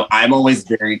 Right. So I'm always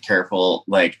very careful,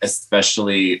 like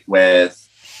especially with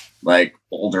like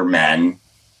older men,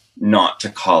 not to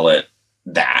call it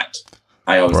that.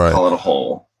 I always call it a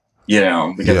hole, you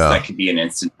know, because that could be an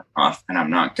instant off, and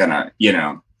I'm not gonna, you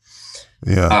know.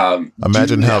 Yeah.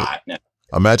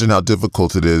 Imagine how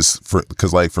difficult it is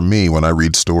because like for me, when I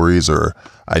read stories or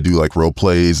I do like role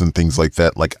plays and things like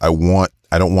that, like I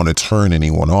don't want to turn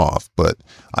anyone off, but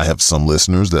I have some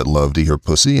listeners that love to hear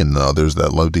pussy and others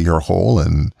that love to hear hole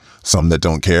and some that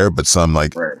don't care, but some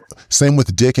like same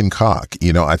with dick and cock.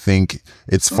 You know, I think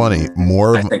it's funny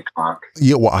I say cock.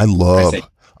 Yeah. Well, I love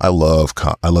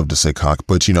cock. I love to say cock,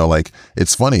 but you know, like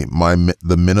it's funny.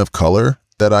 The men of color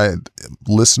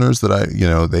listeners that I, you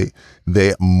know,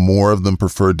 they more of them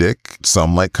prefer dick.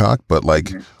 Some like cock, but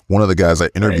like one of the guys I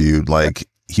interviewed, like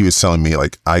he was telling me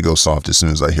like I go soft as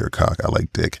soon as I hear cock. I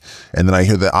like dick, and then I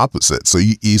hear the opposite. So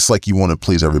it's like you want to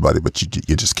please everybody, but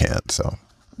you just can't. So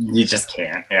you just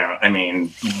can't. Yeah, I mean,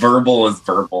 verbal is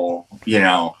verbal. You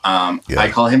know, I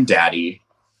call him daddy.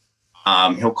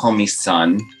 He'll call me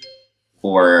son,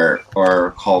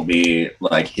 or call me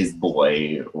like his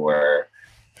boy,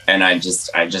 and I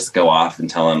just go off and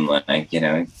tell him like, you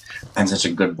know, I'm such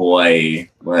a good boy.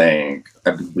 Like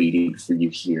I've been waiting for you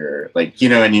here. Like, you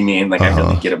know what I mean? Like I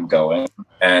really get him going,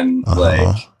 and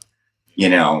like, you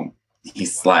know, he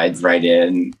slides right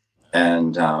in,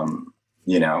 and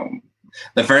you know,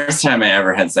 the first time I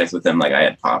ever had sex with him, like I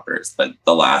had poppers, but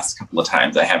the last couple of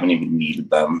times I haven't even needed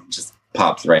them. Just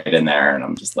pops right in there, and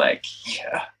I'm just like,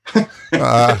 yeah,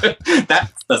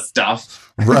 that's the stuff.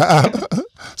 Right.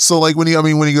 So like when he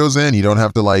goes in, you don't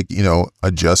have to like, you know,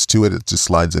 adjust to it. It just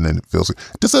slides in and it feels.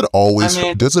 Does it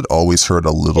always hurt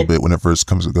a little bit when it first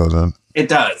goes in? It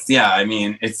does. Yeah. I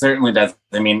mean, it certainly does.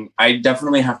 I mean, I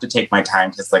definitely have to take my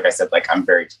time because, like I said, like I'm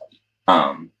very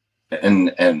tight.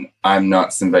 And I'm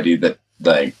not somebody that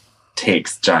like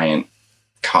takes giant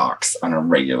cocks on a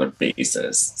regular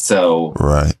basis. So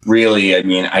really, I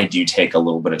mean, I do take a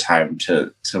little bit of time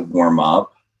to warm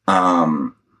up.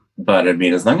 But I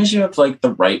mean, as long as you have like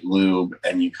the right lube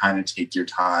and you kind of take your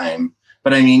time.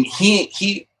 But I mean,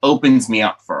 he opens me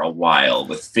up for a while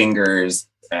with fingers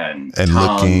and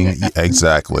licking.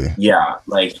 Exactly. Yeah,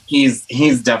 like he's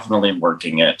definitely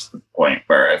working it to the point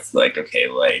where it's like, okay,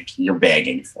 like you're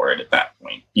begging for it at that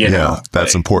point. You know,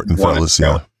 that's like, important, fellas.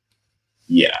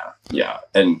 Yeah.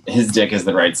 And his dick is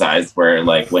the right size where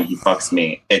like when he fucks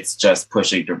me, it's just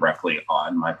pushing directly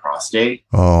on my prostate.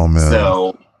 Oh man.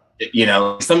 So, you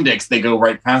know, some dicks, they go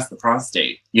right past the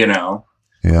prostate, you know?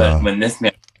 Yeah. But when this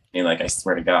man, like, I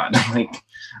swear to God, like,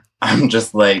 I'm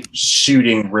just like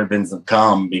shooting ribbons of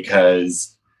cum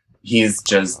because he's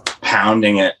just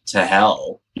pounding it to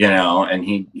hell, you know? And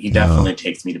he definitely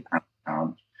takes me to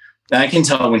pound. And I can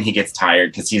tell when he gets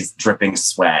tired because he's dripping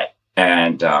sweat.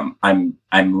 And I'm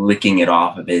licking it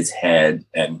off of his head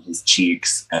and his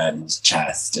cheeks and his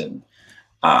chest and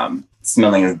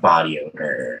smelling his body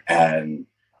odor.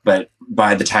 But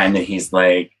by the time that he's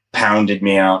like pounded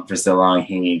me out for so long,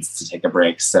 he needs to take a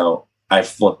break. So I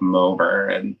flip him over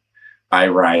and I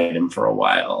ride him for a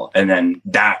while. And then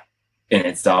that in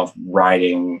itself,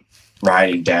 riding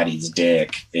daddy's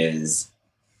dick is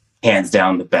hands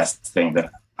down the best thing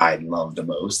that I love the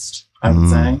most, I would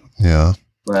say. Yeah.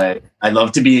 Like I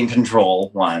love to be in control.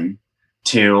 1,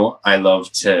 2, I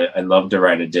love to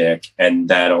ride a dick. And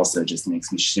that also just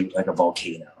makes me shoot like a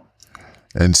volcano.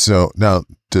 And so now,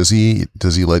 does he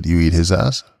let you eat his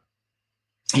ass?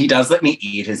 He does let me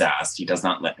eat his ass. He does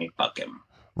not let me fuck him.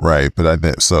 Right, but I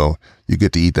bet so you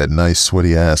get to eat that nice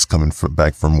sweaty ass coming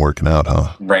back from working out,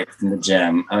 huh? Right from the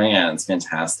gym. Oh yeah, it's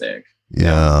fantastic.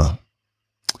 Yeah.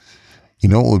 You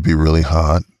know what would be really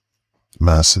hot,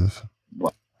 massive?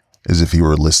 What? Is if he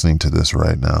were listening to this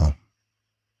right now.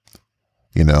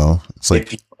 You know, it's like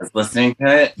if he was listening to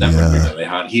it, that would be really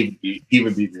hot. He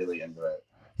would be really into it.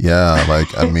 Yeah,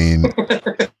 like I mean,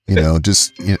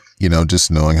 just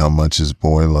knowing how much his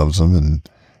boy loves him and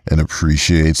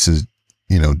appreciates his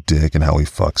dick and how he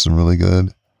fucks him really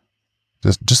good.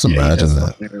 Just imagine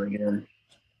that. Really good.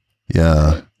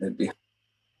 Yeah,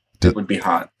 it would be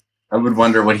hot. I would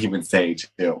wonder what he would say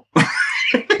too.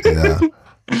 Yeah.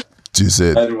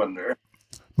 I'd wonder.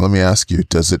 Let me ask you,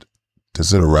 does it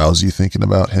arouse you thinking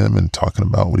about him and talking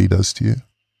about what he does to you?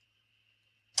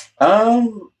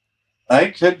 I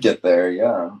could get there,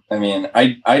 yeah. I mean,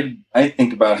 I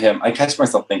think about him. I catch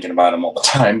myself thinking about him all the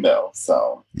time, though.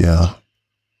 So yeah.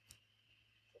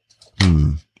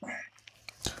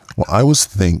 Well, I was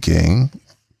thinking,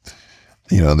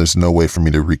 there's no way for me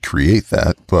to recreate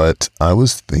that, but I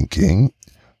was thinking,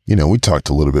 we talked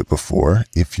a little bit before.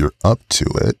 If you're up to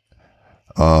it,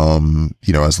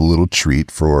 as a little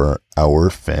treat for our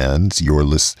fans,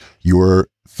 your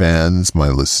fans, my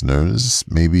listeners,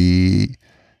 maybe,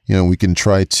 we can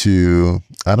try to,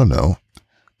 I don't know,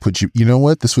 put you know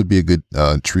what? This would be a good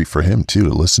treat for him too,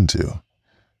 to listen to.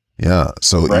 Yeah.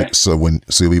 So, right. so when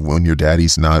your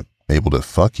daddy's not able to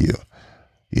fuck you,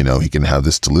 he can have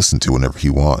this to listen to whenever he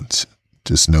wants,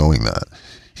 just knowing that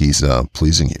he's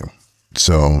pleasing you.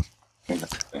 So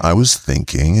I was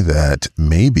thinking that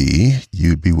maybe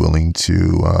you'd be willing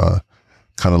to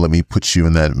kind of let me put you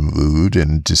in that mood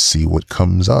and just see what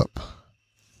comes up.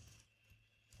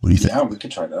 What do you think? Yeah, we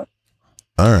could try that.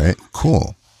 All right,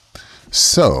 cool.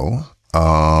 So,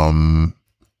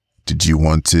 did you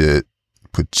want to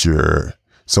put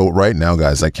so right now,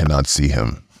 guys, I cannot see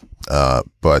him.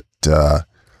 But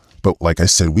like I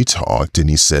said, we talked and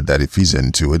he said that if he's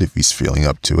into it, if he's feeling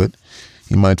up to it,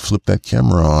 he might flip that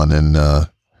camera on and, There's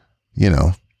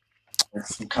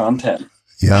some content.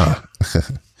 Yeah.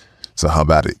 So how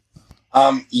about it?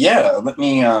 Yeah, let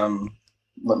me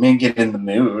get in the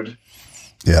mood.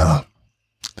 Yeah.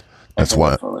 That's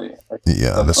why.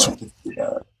 Yeah.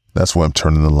 That's why I'm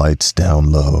turning the lights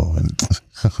down low and,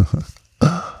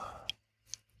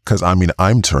 cause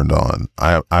I'm turned on.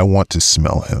 I want to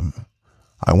smell him.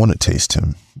 I want to taste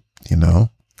him,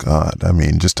 God,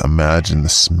 just imagine the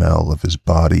smell of his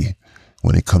body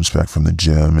when he comes back from the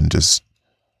gym and just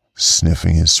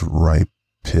sniffing his ripe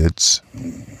pits.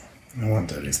 I want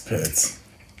daddy's pits.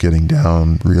 Getting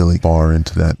down really far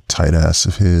into that tight ass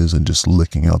of his and just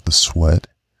licking out the sweat.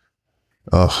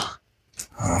 Ugh.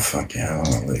 Oh, fuck yeah, I want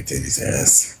to lick daddy's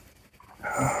ass.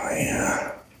 Oh,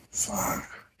 yeah. Fuck.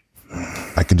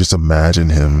 I can just imagine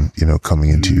him, coming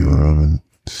into your room and,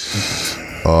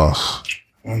 ugh.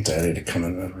 I want daddy to come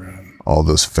in the room. All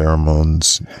those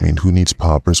pheromones. Who needs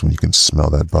poppers when you can smell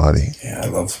that body? Yeah, I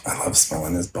love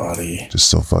smelling his body. Just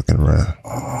so fucking rare.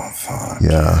 Oh, fuck.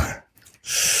 Yeah.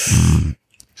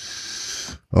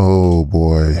 Oh,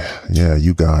 boy. Yeah,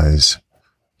 you guys,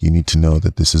 you need to know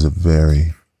that this is a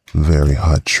very, very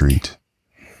hot treat.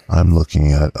 I'm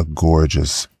looking at a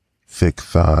gorgeous,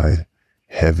 thick-thighed,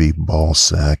 heavy ball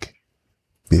sack,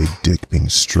 big dick being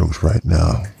stroked right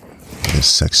now. This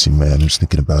sexy man who's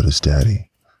thinking about his daddy.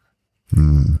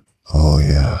 Oh,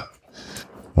 yeah.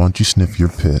 Why don't you sniff your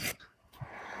pit?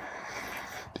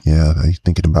 Yeah, are you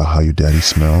thinking about how your daddy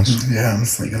smells? Yeah, I'm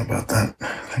thinking about that.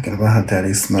 Thinking about how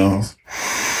daddy smells.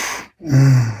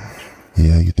 Yeah,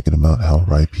 you're thinking about how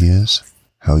ripe he is?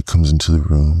 How he comes into the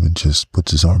room and just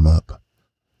puts his arm up.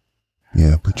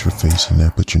 Yeah, put your face in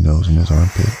there, put your nose in his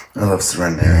armpit. I love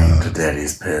surrendering to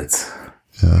daddy's pits.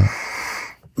 Yeah.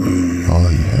 Oh,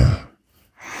 yeah.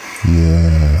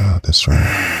 Yeah, that's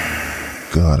right.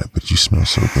 God, I bet you smell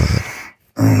so good.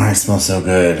 I smell so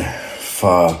good.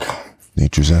 Fuck.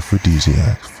 Nature's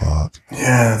aphrodisiac. Fuck.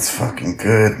 Yeah, it's fucking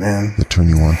good, man. The turn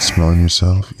you on smelling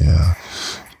yourself? Yeah.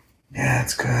 Yeah,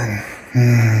 it's good.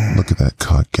 Look at that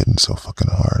cock getting so fucking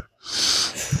hard.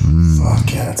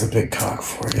 Fuck yeah, that's a big cock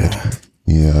for you.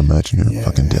 Yeah, imagine your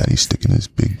fucking daddy sticking his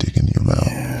big dick in your mouth.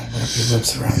 Yeah, wrap your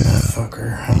lips around that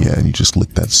fucker. Yeah, and you just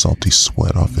lick that salty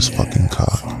sweat off his fucking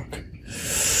cock. Fuck.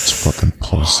 It's fucking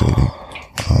pulsating.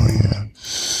 Oh yeah.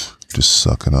 Just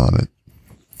sucking on it.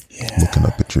 Yeah. Looking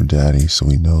up at your daddy so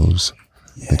he knows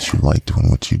that you like doing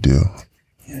what you do.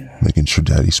 Yeah. Making sure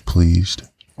daddy's pleased.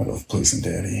 I love pleasing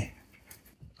daddy.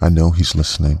 I know he's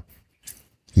listening.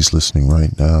 He's listening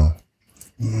right now.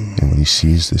 And when he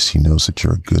sees this, he knows that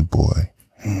you're a good boy.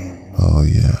 Oh,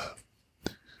 yeah.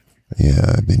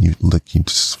 Yeah, then you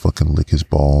just fucking lick his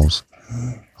balls.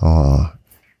 I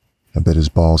bet his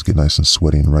balls get nice and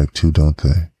sweaty and ripe too, don't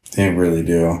they? They really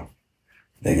do.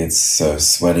 They get so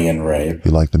sweaty and ripe.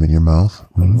 You like them in your mouth?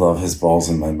 I love his balls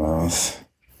in my mouth.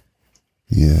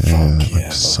 Yeah, Fuck yeah, like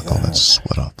to suck all that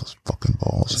sweat off those fucking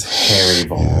balls. Those hairy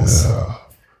balls. Yeah.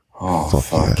 Oh,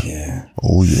 fuck yeah.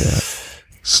 Oh, yeah.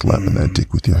 Slapping that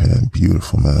dick with your hand.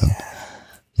 Beautiful, man.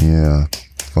 Yeah.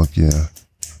 Fuck yeah.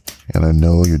 And I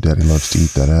know your daddy loves to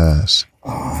eat that ass. Oh,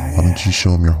 yeah. Why don't you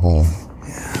show him your hole?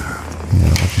 Yeah.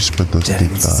 Why don't you spread those Daddy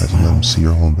dick thighs and let him see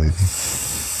your hole, baby?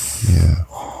 Yeah.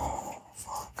 Oh,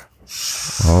 fuck.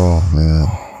 Oh, man.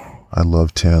 I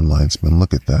love tan lines, man.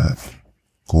 Look at that.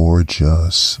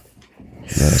 Gorgeous.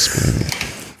 Yes, baby.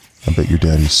 I bet your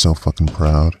daddy's so fucking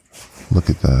proud. Look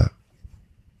at that.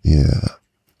 Yeah.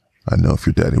 I know if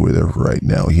your daddy were there right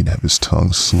now, he'd have his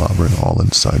tongue slobbering all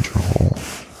inside your hole,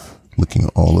 licking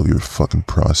all of your fucking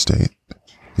prostate,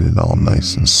 getting all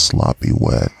nice and sloppy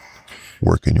wet,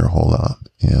 working your hole out.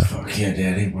 Yeah. Fuck yeah,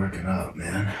 Daddy, working up,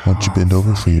 man. Why don't you bend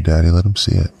over for your daddy? Let him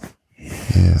see it.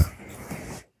 Yeah.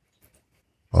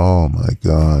 Oh my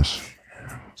gosh.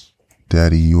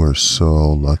 Daddy, you are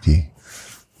so lucky.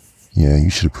 Yeah, you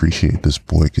should appreciate this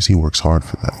boy because he works hard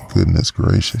for that. Goodness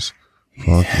gracious.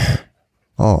 Fuck yeah.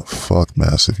 Oh, fuck,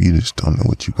 Massive. You just don't know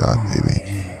what you got, baby.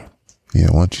 Yeah,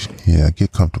 why don't you,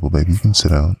 get comfortable, baby. You can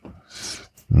sit down.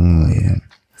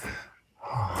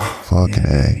 Fucking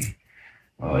A.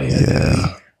 Oh, yeah.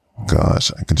 Yeah.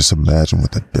 Gosh, I can just imagine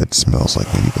what that bed smells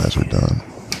like when you guys are done.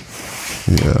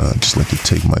 Yeah, I'd just like to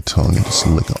take my tongue and just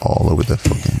lick it all over that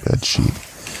fucking bed sheet.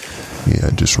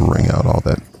 Yeah, just wring out all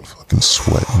that fucking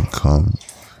sweat and cum.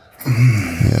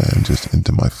 Yeah, and just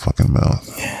into my fucking mouth.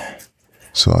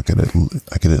 So I could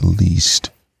at least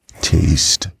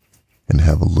taste and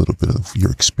have a little bit of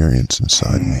your experience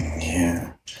inside me.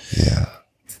 Yeah. Yeah.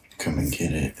 Come and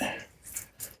get it.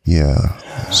 Yeah.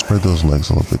 Spread those legs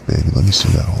a little bit, baby. Let me see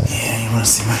that hole. Yeah, you want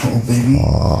to see my hole, baby?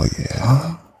 Oh, yeah.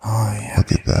 Huh? Oh, yeah.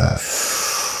 Look at that.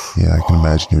 Yeah, I can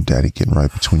imagine your daddy getting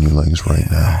right between your legs right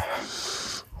now.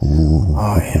 Ooh.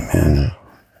 Oh, yeah, man.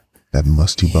 That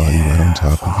musty body right on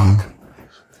top of you.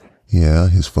 Yeah,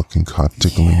 his fucking cock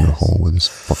tickling your hole with his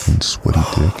fucking sweaty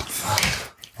dick.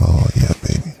 Oh, yeah,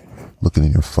 baby. Looking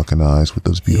in your fucking eyes with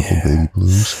those beautiful baby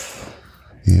blues.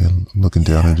 Yeah, looking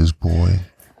down at his boy.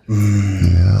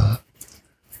 Yeah.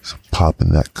 So popping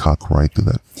that cock right through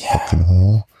that fucking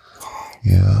hole.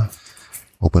 Yeah.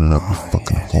 Opening up your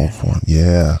fucking hole for him.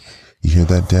 Yeah. You hear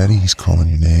that, Daddy? He's calling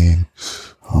your name.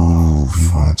 Ooh, he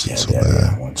wants it so Daddy,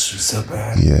 bad. I want you so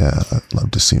bad. Yeah, I'd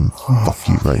love to see him fuck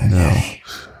you right now.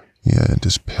 Yeah, and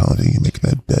just pounding and making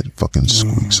that bed fucking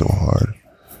squeak so hard.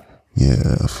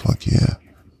 Yeah, fuck yeah.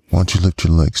 Why don't you lift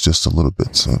your legs just a little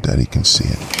bit so Daddy can see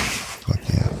it? Fuck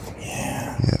yeah.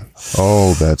 Yeah.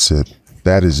 Oh, that's it.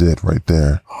 That is it right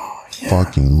there.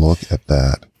 Fucking look at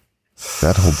that.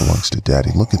 That hole belongs to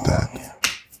Daddy. Look at that.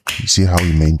 You see how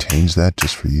he maintains that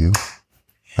just for you?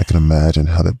 I can imagine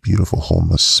how that beautiful hole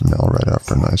must smell right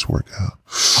after a nice workout.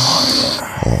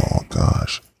 Oh,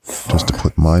 gosh. Just to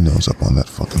put my nose up on that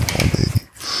fucking hole, baby.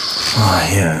 Oh,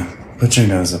 yeah. Put your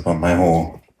nose up on my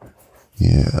hole.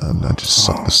 Yeah, and I just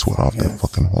suck the sweat off that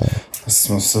fucking hole. It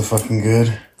smells so fucking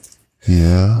good.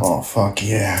 Yeah. Oh, fuck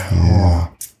yeah. Yeah.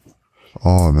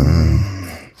 Oh,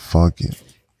 man. Fuck it.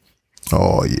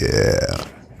 Oh, yeah.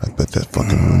 I bet that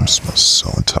fucking room smells so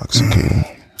intoxicating.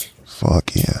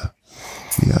 Fuck yeah.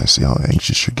 Yeah, I see how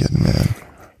anxious you're getting, man.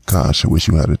 Gosh, I wish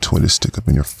you had a toy to stick up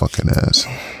in your fucking ass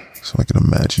so I can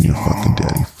imagine your fucking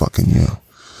daddy fucking you.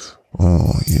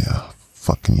 Oh, yeah.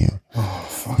 Fucking you. Oh,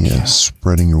 fuck Yeah,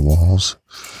 spreading your walls,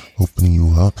 opening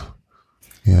you up.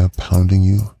 Yeah, pounding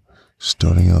you.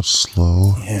 Starting out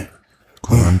slow. Yeah.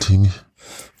 Grunting.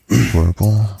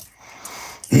 Verbal.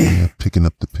 Yeah, picking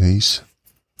up the pace.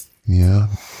 Yeah.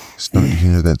 Starting to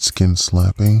hear that skin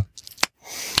slapping.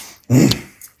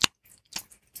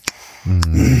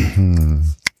 Mm-hmm.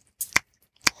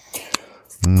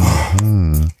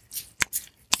 Mm-hmm.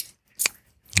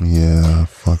 Yeah,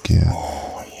 fuck yeah.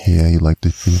 Yeah, you like to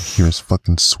hear his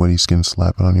fucking sweaty skin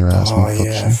slapping on your ass Oh, when he fucks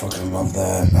yeah, I you? fucking love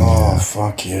that. Oh,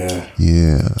 fuck yeah.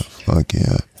 Yeah, fuck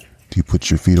yeah. Do you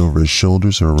put your feet over his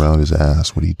shoulders or around his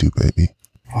ass? What do you do, baby?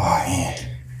 Oh, yeah.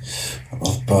 I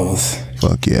love both.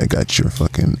 Fuck yeah, I got your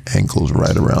fucking ankles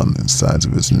right around the sides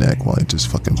of his neck while I just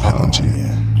fucking pound you.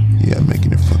 Yeah,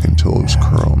 making your fucking toes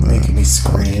curl, man. Making me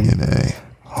scream. Fucking A.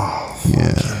 Oh, fuck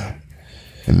Yeah.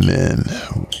 And then,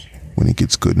 when he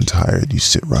gets good and tired, you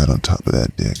sit right on top of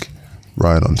that dick.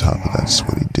 Right on top of that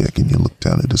sweaty dick, and you look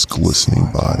down at his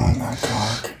glistening body. that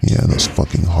cock. Yeah, those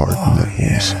fucking hard nipples.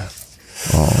 Yeah.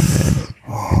 Oh, man.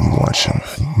 and you watch him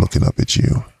looking up at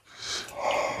you.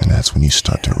 And that's when you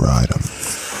start to ride him.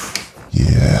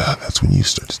 Yeah, that's when you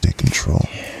start to take control.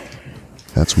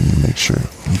 That's when you make sure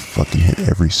you fucking hit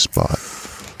every spot.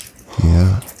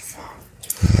 Yeah?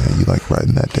 Yeah, you like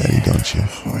riding that daddy, don't you?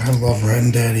 I love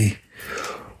riding daddy.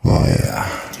 Oh, yeah.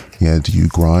 Yeah, do you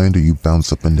grind or you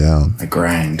bounce up and down? I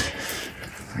grind.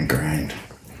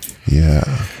 Yeah.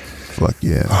 Fuck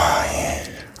yeah. Oh, yeah.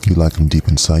 You like them deep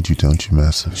inside you, don't you,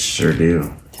 Massive? Sure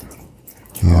do.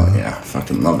 Yeah. Oh, yeah.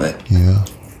 Fucking love it. Yeah.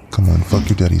 Come on, fuck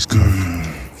your daddy's cock.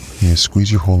 Yeah, squeeze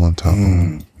your hole on top of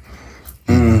him.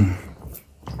 Yeah.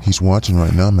 He's watching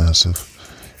right now, Massive.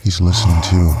 He's listening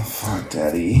too. Fuck,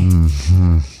 daddy.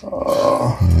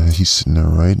 Yeah, he's sitting there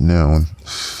right now and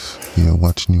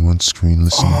watching you on screen,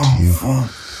 listening to you.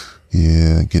 Fuck.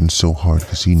 Yeah, getting so hard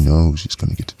because he knows he's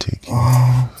gonna get to take you.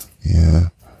 Yeah,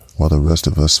 while the rest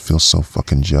of us feel so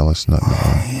fucking jealous, not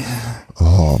knowing.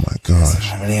 Oh my gosh. I don't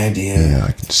have any idea. Yeah,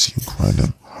 I can see you grind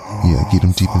him. Yeah, get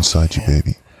him deep inside you,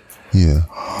 baby. Yeah,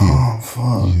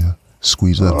 Fuck. yeah.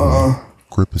 Squeeze that hole.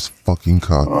 Grip his fucking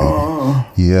cock,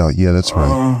 baby. Yeah, that's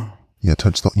right. Yeah,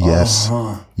 touch the... Yes.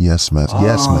 Yes, Massive.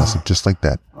 Yes, Massive. Just like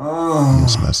that.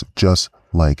 Yes, Massive. Just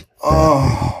like that,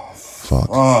 baby. Fuck.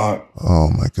 Oh,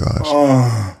 my gosh.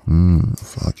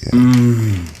 Fuck yeah.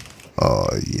 Oh,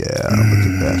 yeah. Look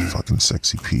at that fucking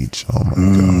sexy peach. Oh, my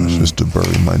gosh. Just to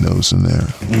bury my nose in there.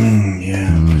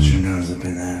 Yeah, put your nose up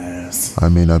in that ass. I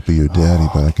may not be your daddy,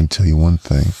 but I can tell you one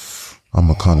thing. I'm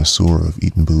a connoisseur of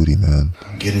eating booty, man.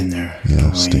 Get in there.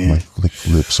 Yeah, stick my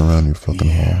lips around your fucking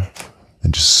hole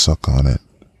and just suck on it.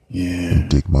 Yeah. And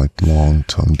dig my long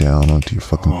tongue down onto your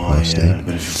fucking prostate. Yeah,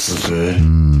 but it feels so good.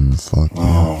 Fuck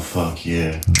yeah. Oh, fuck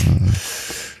yeah.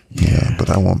 Yeah, but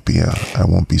I won't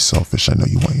be selfish. I know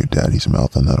you want your daddy's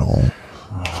mouth in that hole.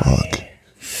 Fuck.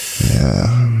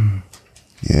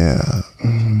 Yeah.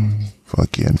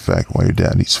 Fuck yeah. In fact, while your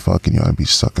daddy's fucking, you ought to be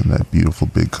sucking that beautiful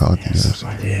big cock of yours.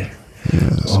 I did.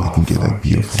 Yeah, so I can get that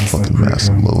beautiful fucking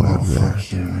massive load out there.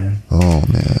 Fuck yeah, man. Oh,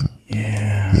 man.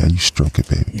 Yeah. Yeah, you stroke it,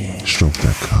 baby. Yeah. Stroke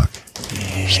that cock.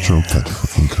 Yeah. Stroke that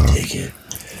fucking cock. Take it.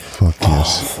 Fuck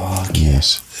yes. Fuck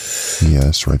Yes.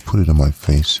 Yes, right. Put it on my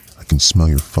face. I can smell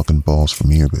your fucking balls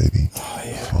from here, baby. Oh,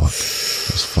 yeah. Fuck.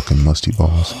 Those fucking musty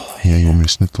balls. Yeah, you want me to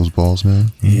sniff those balls,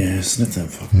 man? Yeah, sniff them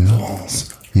fucking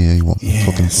balls. Yeah, you want me to Yeah,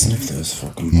 fucking... sniff those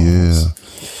fucking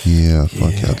balls. Yeah,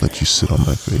 fuck yeah. I'd let you sit on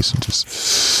my face and just...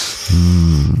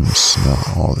 smell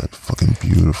all that fucking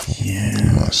beautiful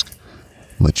fucking musk.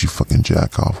 Let you fucking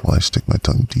jack off while I stick my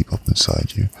tongue deep up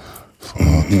inside you.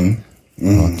 Fuck.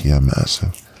 Fuck yeah,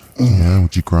 Massive. Yeah,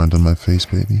 would you grind on my face,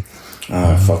 baby?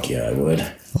 Fuck yeah, I would.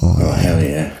 Oh hell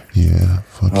yeah. Yeah,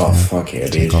 fuck yeah. Oh, fuck yeah,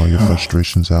 dude. Take all your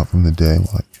frustrations out from the day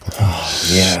while I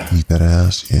fucking eat that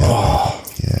ass. Yeah,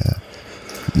 yeah.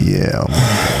 Yeah, oh my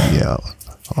God, yeah.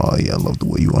 Oh yeah, I love the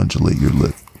way you undulate your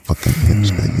lip fucking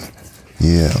hips, baby.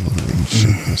 Yeah, I love the way you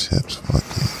shake those hips. Fuck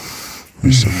yeah.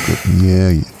 You're so good.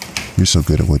 Yeah, you're so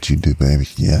good at what you do, baby.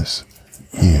 Yes.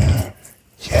 Yeah.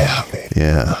 Yeah, baby.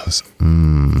 Yeah.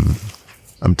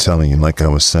 I'm telling you, like I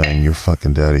was saying, your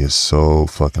fucking daddy is so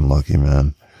fucking lucky,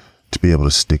 man. To be able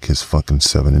to stick his fucking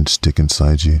 7-inch dick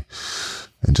inside you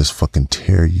and just fucking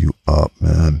tear you up,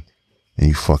 man. And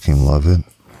you fucking love it.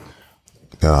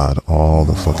 God, all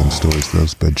the fucking stories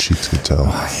those bed sheets could tell.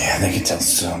 Oh yeah, they can tell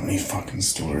so many fucking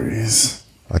stories.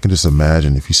 I can just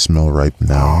imagine if you smell ripe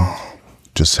now,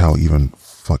 just how even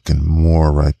fucking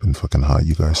more ripe and fucking hot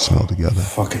you guys smell together.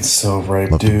 Fucking so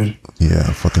ripe, dude.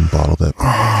 Fucking bottle that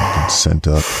fucking scent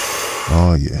up.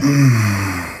 Oh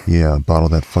yeah. Yeah, bottle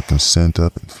that fucking scent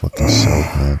up and fucking sell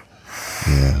it, man.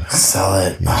 Yeah. Sell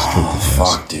it. Yeah, stroke it,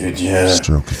 fuck, dude, yeah.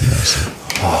 Stroke it, massive.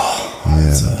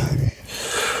 Yeah, baby.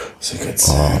 It's a good Oh,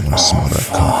 scent. I want to smell that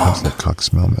cock. How's that cock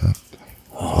smell, man?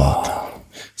 Fuck.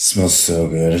 Smells so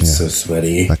good. It's so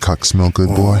sweaty. That cock smell good,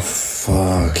 boy?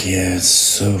 Fuck, yeah, it's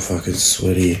so fucking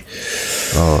sweaty.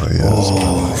 Oh, yeah.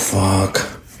 Oh,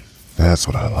 fuck. That's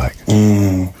what I like.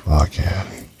 Fuck, yeah.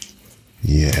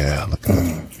 Yeah, look at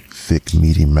that thick,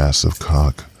 meaty, massive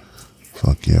cock.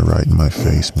 Fuck, yeah, right in my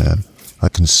face, man. I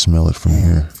can smell it from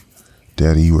here.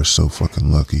 Daddy, you are so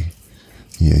fucking lucky.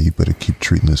 Yeah, you better keep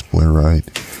treating this boy right.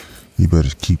 You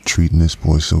better keep treating this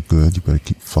boy so good. You better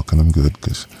keep fucking him good,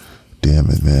 because...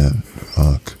 Damn it, man.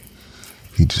 Fuck.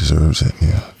 He deserves it,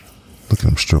 yeah. Look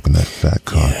at him stroking that fat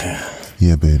cock.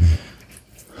 Yeah, baby.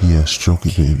 Yeah, stroke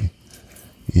it, baby.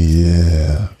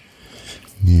 Yeah.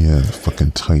 Yeah, the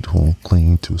fucking tight hole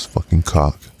clinging to his fucking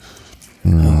cock.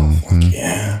 Oh, fuck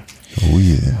yeah. Oh,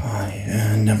 yeah. Oh,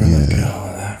 yeah, never let go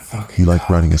of that fucking You like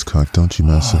riding his cock, don't you,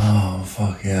 Massive? Oh,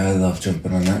 fuck yeah, I love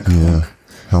jumping on that cock. Yeah.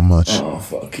 How much? Oh,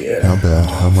 fuck yeah. How bad?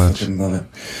 How much? I fucking love it.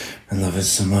 I love it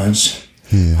so much.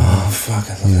 Yeah. Oh, fuck,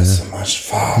 I love it so much.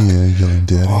 Fuck. Yeah, yelling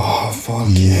daddy. Oh, fuck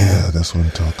Yeah, that's what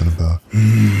I'm talking about.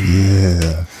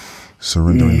 Yeah.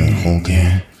 Surrendering that whole to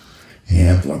him.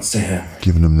 Yeah, it belongs to him.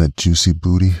 Giving him that juicy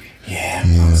booty. Yeah, it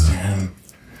belongs to him.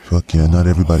 Fuck yeah, not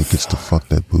everybody gets to fuck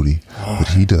that booty. But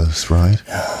he does, right?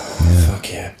 Yeah.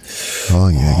 Fuck yeah. Oh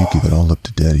yeah, you give it all up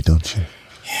to daddy, don't you?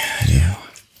 Yeah.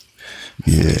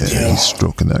 Yeah, he's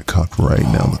stroking that cock right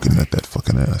now, looking at that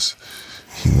fucking ass.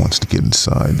 He wants to get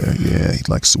inside there. Yeah, he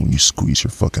likes it when you squeeze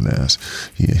your fucking ass.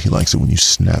 Yeah, he likes it when you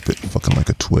snap it fucking like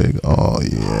a twig. Oh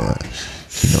yeah,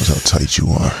 he knows how tight you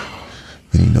are.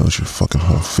 And he knows your fucking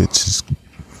whole fits his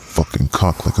fucking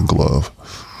cock like a glove.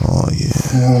 Oh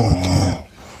yeah.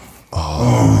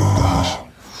 Oh my gosh.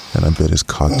 And I bet his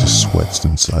cock just sweats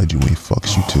inside you when he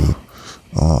fucks you too.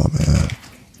 Oh man.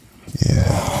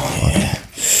 Yeah.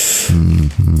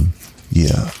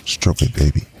 Yeah. Stroke it,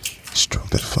 baby. Stroke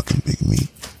that fucking big meat.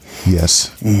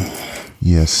 Yes.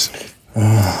 Yes.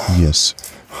 Yes.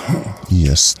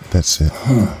 Yes. That's it.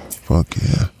 Fuck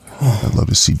yeah. I'd love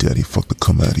to see daddy fuck the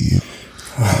cum out of you.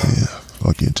 Yeah.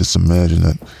 Fuck yeah. Just imagine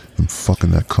that him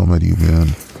fucking that cum out of you,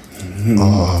 man.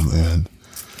 Oh man.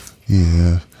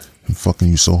 Yeah. Him fucking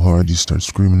you so hard you start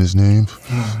screaming his name.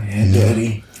 Oh, yeah,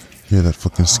 daddy. Yeah, that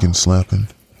fucking skin slapping.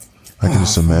 I can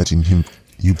just imagine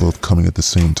you both coming at the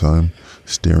same time,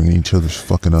 staring at each other's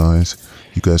fucking eyes.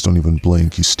 You guys don't even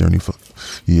blink. You staring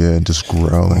and just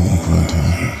growling and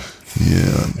grunting.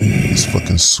 Yeah, his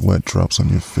fucking sweat drops on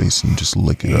your face and you just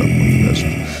lick it up when you guys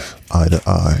are eye to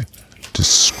eye.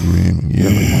 Just screaming,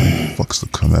 yelling when he fucks the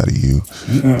cum out of you.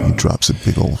 He drops a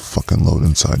big old fucking load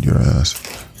inside your ass.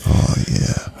 Oh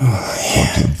yeah.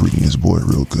 Fuck yeah, breeding his boy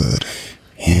real good.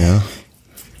 Yeah.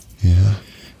 Yeah.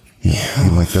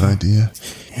 You like that idea?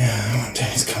 Yeah, I want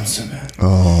daddy's cum so bad.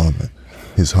 Oh man.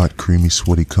 His hot, creamy,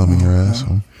 sweaty cum in your ass,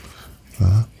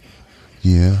 huh?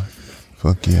 Yeah.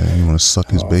 Fuck yeah. You wanna suck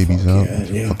his babies out?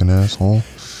 Yeah, Fucking asshole?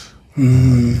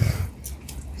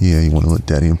 Yeah, you wanna let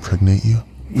daddy impregnate you?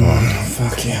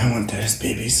 Fuck yeah, I want daddy's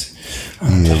babies.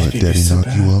 Yeah, let daddy knock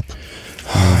you up.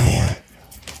 Oh, yeah.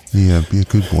 Yeah, be a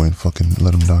good boy and fucking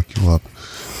let him knock you up.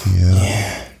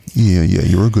 Yeah. Yeah,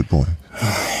 you're a good boy.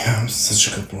 Oh, yeah, I'm such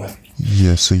a good boy.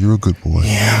 Yeah, so you're a good boy.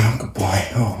 Yeah, I'm a good boy.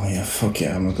 Oh, yeah, fuck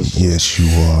yeah, I'm a good boy. Yes, you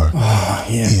are. Oh,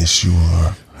 yeah. Yes, you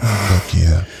are. Fuck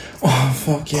yeah. Oh,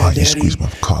 fuck yeah, Oh, daddy. you squeeze my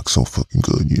cock so fucking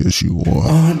good. Yes, you are.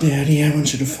 Oh, daddy, I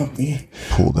want you to fuck me.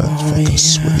 Pull that fucking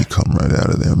sweaty cum right out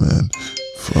of there, man.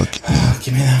 Fuck yeah. Oh,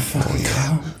 give me that fucking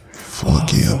cum.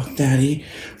 Fuck yeah. Fuck daddy.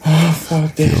 Oh,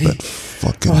 fuck daddy. Feel that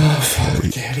fucking. Oh,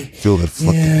 fuck daddy. Feel that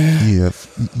fucking.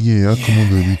 Yeah. Come on,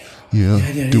 baby. Yeah,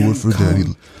 daddy, do it for daddy.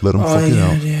 Let him fuck it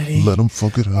out. Daddy. Let him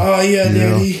fuck it out. Oh, yeah,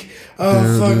 daddy. Oh,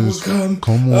 There fuck, it we're is. coming.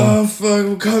 Come on. Oh, fuck,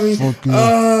 we're coming. Fuck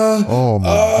yeah. Oh my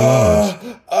gosh. Fuck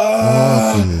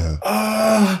yeah.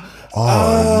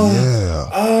 Oh yeah.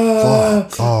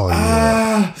 Fuck. Oh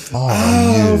yeah. Oh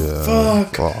yeah.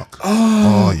 Fuck.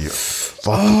 Oh yeah.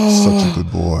 Fuck. Such a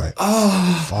good boy.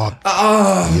 Fuck.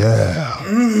 Yeah.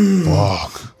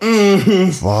 Fuck.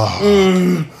 Fuck.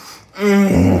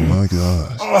 Oh my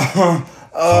gosh.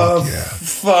 Fuck yeah.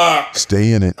 Fuck.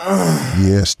 Stay in it.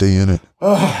 Yeah, stay in it.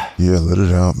 Yeah, let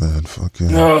it out, man. Fuck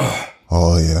yeah.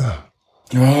 Oh yeah.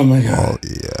 Oh, my God. Oh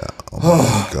yeah. Oh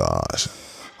my gosh.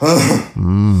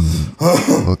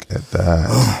 Look at that.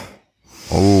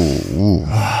 Oh. Ooh.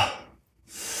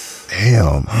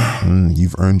 Damn.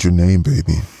 You've earned your name,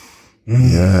 baby.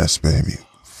 Yes, baby.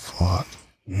 Fuck.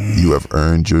 You have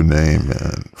earned your name,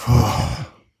 man. Fuck yeah.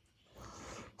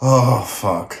 Oh,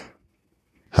 fuck.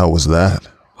 How was that?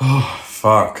 Oh,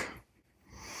 fuck.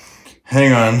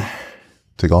 Hang on.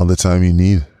 Take all the time you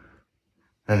need.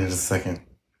 I need a second.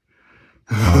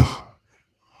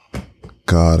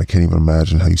 God, I can't even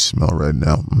imagine how you smell right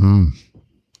now.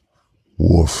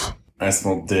 Woof. I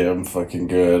smell damn fucking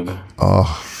good.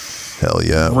 Oh, hell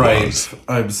yeah. it Ripe. was.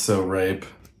 I'm so ripe.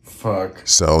 Fuck.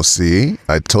 So, see?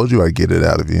 I told you I'd get it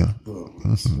out of you.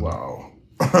 Wow.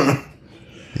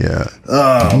 Yeah.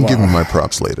 You can give me my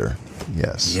props later.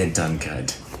 Yes. You're done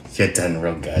good. You're done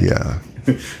real good. Yeah.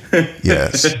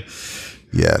 Yes.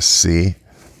 Yes, see?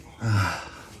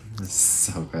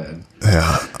 So good.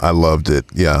 Yeah, I loved it.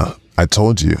 Yeah, I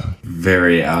told you.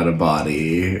 Very out of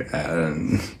body,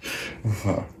 and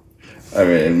I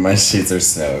mean, my sheets are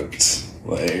soaked.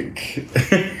 Like,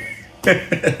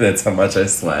 that's how much I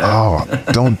sweat. Oh,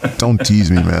 don't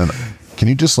tease me, man. Can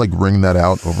you just like wring that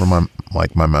out over my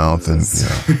mouth and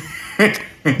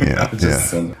yeah.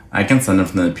 I can send them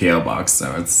from the PO box,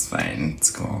 so it's fine. It's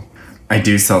cool. I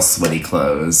do sell sweaty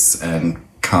clothes and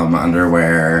cum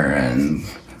underwear and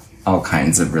all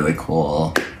kinds of really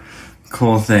cool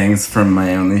cool things from my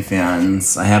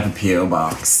OnlyFans. I have a P.O.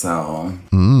 box, so.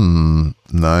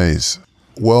 Nice.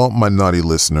 Well, my naughty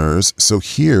listeners, so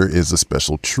here is a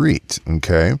special treat,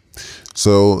 okay?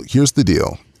 So here's the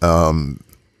deal.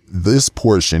 This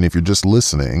portion, if you're just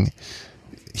listening,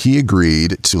 he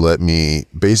agreed to let me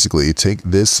basically take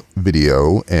this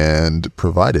video and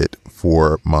provide it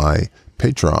for my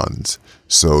patrons.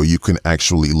 So you can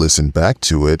actually listen back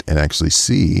to it and actually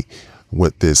see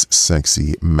what this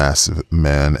sexy, massive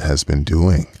man has been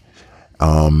doing.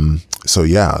 So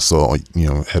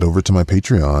head over to my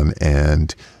Patreon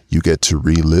and you get to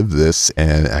relive this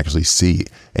and actually see,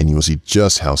 and you will see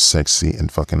just how sexy and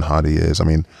fucking hot he is. I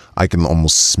mean, I can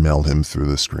almost smell him through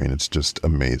the screen. It's just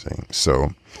amazing.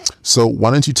 So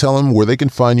why don't you tell them where they can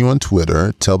find you on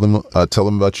Twitter? Tell them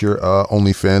about your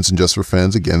OnlyFans and Just for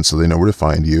Fans again, so they know where to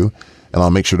find you. And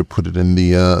I'll make sure to put it in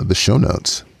the show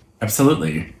notes.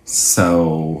 Absolutely.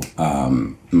 So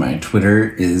my Twitter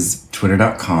is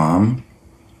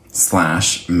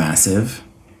twitter.com/massive,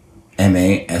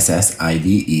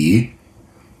 MASSIVE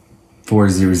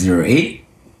 4008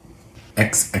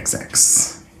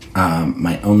 XXX.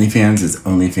 My OnlyFans is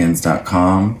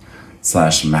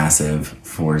onlyfans.com/massive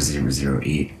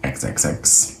 4008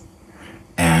 XXX.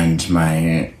 And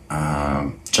my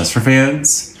Just for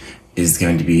Fans is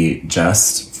going to be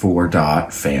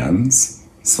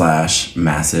just4.fans/massive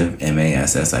MASSIVE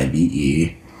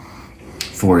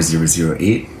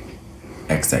 4008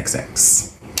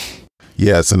 XXX.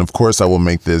 Yes, and of course I will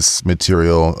make this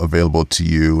material available to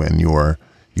you and your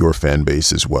fan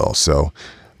base as well. So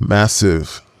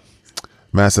massive,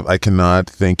 I cannot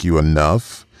thank you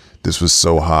enough. This was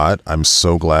so hot. I'm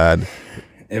so glad.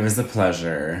 It was a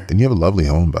pleasure. And you have a lovely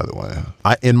home, by the way.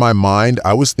 In my mind,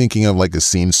 I was thinking of like a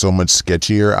scene so much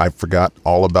sketchier. I forgot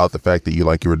all about the fact that you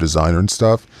were a designer and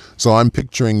stuff. So I'm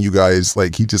picturing you guys,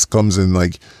 like, he just comes in,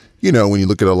 like, you know, when you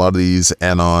look at a lot of these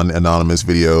anonymous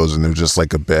videos and there's just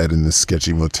like a bed in this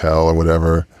sketchy motel or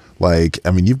whatever. Like,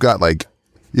 I mean, you've got like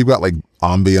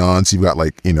ambiance. You've got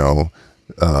like, you know,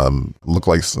 look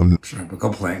like some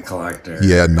tropical plant collector.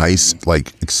 Yeah, nice,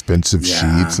 like expensive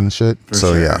sheets and shit.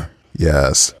 So sure. Yeah.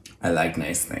 Yes. I like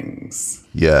nice things.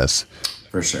 Yes.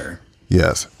 For sure.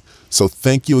 Yes. So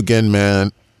thank you again,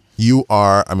 man. You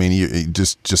are, I mean, you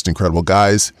just incredible.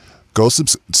 Guys, go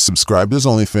subscribe to his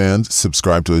OnlyFans,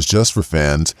 subscribe to his Just for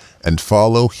Fans, and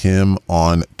follow him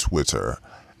on Twitter.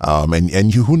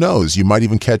 And you, who knows, you might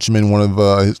even catch him in one of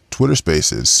his Twitter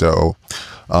spaces. So,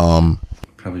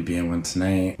 probably be in one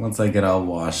tonight once I get all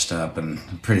washed up and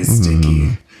pretty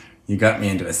sticky. You got me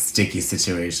into a sticky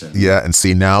situation. Yeah, and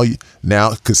see now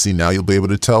you'll be able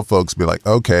to tell folks, be like,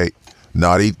 okay,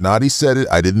 Naughty said it.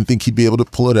 I didn't think he'd be able to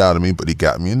pull it out of me, but he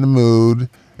got me in the mood,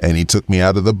 and he took me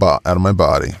out of my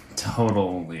body.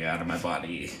 Totally out of my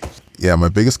body. Yeah, my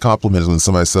biggest compliment is when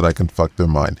somebody said I can fuck their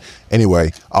mind.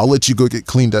 Anyway, I'll let you go get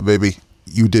cleaned up, baby.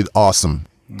 You did awesome.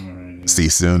 Right. See you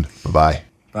soon. Bye-bye.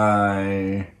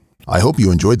 Bye. I hope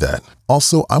you enjoyed that.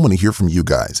 Also, I want to hear from you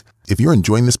guys. If you're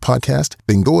enjoying this podcast,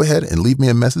 then go ahead and leave me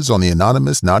a message on the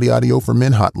anonymous Naughty Audio for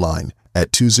Men hotline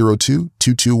at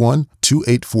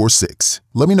 202-221-2846.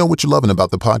 Let me know what you're loving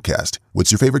about the podcast,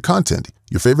 what's your favorite content,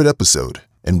 your favorite episode,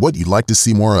 and what you'd like to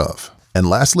see more of. And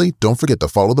lastly, don't forget to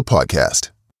follow the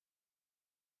podcast.